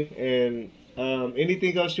story, and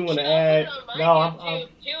anything else you want to add. No, I'm- YouTube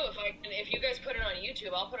too. If you guys put it on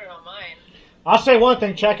YouTube, I'll put it on mine. I'll say one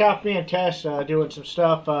thing. Check out me and Tess doing some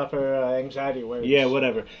stuff for anxiety awareness. Yeah,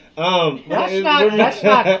 whatever. That's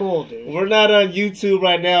not cool, dude. We're not on YouTube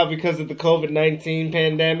right now because of the COVID-19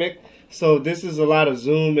 pandemic. So this is a lot of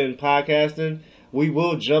Zoom and podcasting. We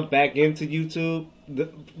will jump back into YouTube.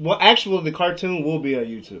 Actually, the cartoon will be on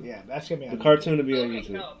YouTube. Yeah, that's gonna be on The cartoon will be on Okay, YouTube.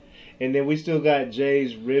 no. And then we still got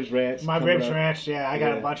Jay's Ribs Rants. My coming ribs up. ranch. Yeah, I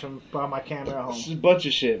got Yeah. a bunch of them on my camera at It's home. a bunch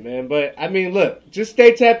of shit, man. But, I mean, look, just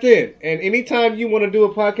stay tapped in. And anytime you want to do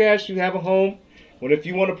a podcast, you have a home. But if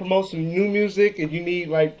you want to promote some new music and you need,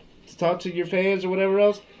 like, to talk to your fans or whatever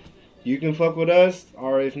else, you can fuck with us.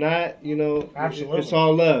 Or if not, Absolutely. it's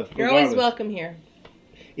all love. You're always regardless. welcome here.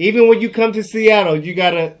 Even when you come to Seattle, you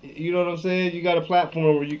gotta, you know what I'm saying? You got a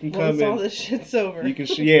platform where you can come Once all and this shit's over. you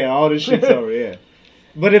can, all this shit's over, yeah.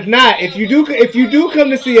 But if not, if you do come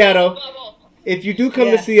to Seattle, Yeah.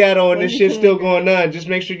 to Seattle and When this you shit's can still leave. going on, just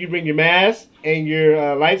make sure you bring your mask and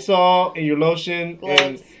your Lysol and your lotion and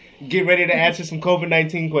Gloves. Get ready to answer some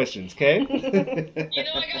COVID-19 questions, okay? You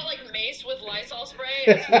know, I got like maced with Lysol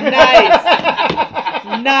spray.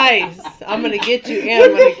 Nice. I'm gonna get you. And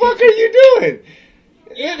What the fuck are you doing?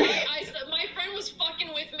 Yeah, my friend was fucking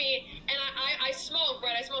with me, and I smoke,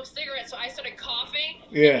 right? I smoke cigarettes, so I started coughing.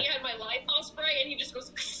 Yeah. And he had my Lysol spray, and he just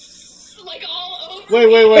goes like all over.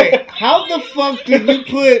 me. Wait. How the fuck did you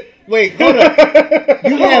put? Wait, hold up.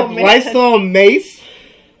 You have man. Lysol mace?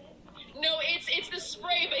 No, it's the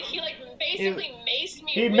spray, but he like basically maced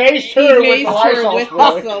me. He with maced it. her He with the maced her Lysol with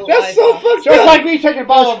spray. the That's so fucked Just up. like me taking a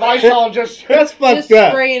bottle of Lysol and just... That's fucked Just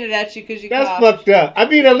up. spraying it at you because you That's coughed. fucked up. I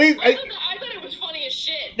mean, at least. I thought it was funny as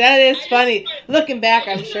shit. That is I just funny. started- Looking back,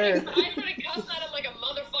 I I'm just sure. started- I started cussing at him like a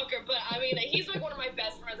motherfucker, but I mean, he's like one of my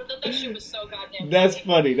best friends. I thought that shit was so goddamn That's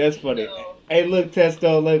funny. Hey, look,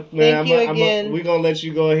 Testo, look, man, Thank you again. we're going to let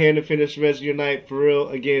you go ahead and finish the rest of your night. For real,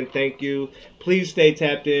 again, thank you. Please stay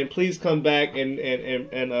tapped in. Please come back and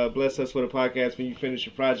bless us with a podcast when you finish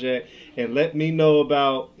your project. And let me know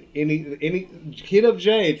about any hit up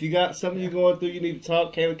Jay. If you got something you're going through, you need to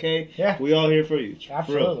talk, Kayla K. Yeah. We all here for you. For real.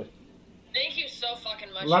 Absolutely. Thank you so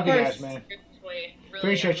fucking much. Love you course. guys, man. Seriously, really,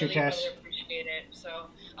 Appreciate I you, really, Tess. really appreciate it. So,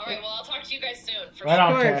 all right, well, I'll talk to you guys soon. For Right sure.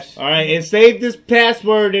 on, course. Tess. All right, and save this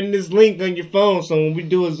password and this link on your phone so when we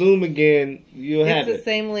do a Zoom again, you'll It's have the it.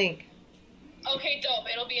 same link. Okay, dope.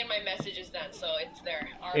 It'll be in my messages then, so it's there.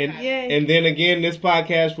 And, Archived. Yay. and then again, this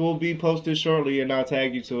podcast will be posted shortly, and I'll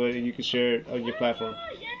tag you to it, and you can share it on your platform.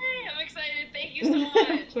 Oh, yay! I'm excited. Thank you so much.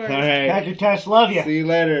 Of course. All right. Thank you, Tess. Love you. See you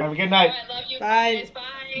later. Have a good All night. right, love you Bye. guys.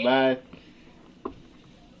 Bye. Bye.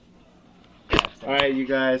 All right, you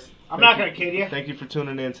guys. I'm not going to kid you. Thank you for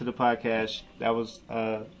tuning in to the podcast. That was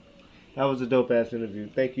a dope ass interview.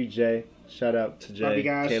 Thank you, Jay. Shout out to Jay, Love you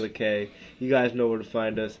guys. Kayla K. You guys know where to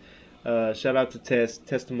find us. Shout out to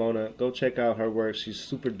Tesstamona. Go check out her work. She's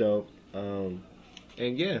super dope. And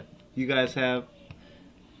yeah, you guys have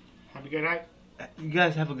Have a good night. a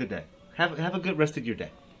good day. Have a good rest of your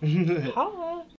day. Holla.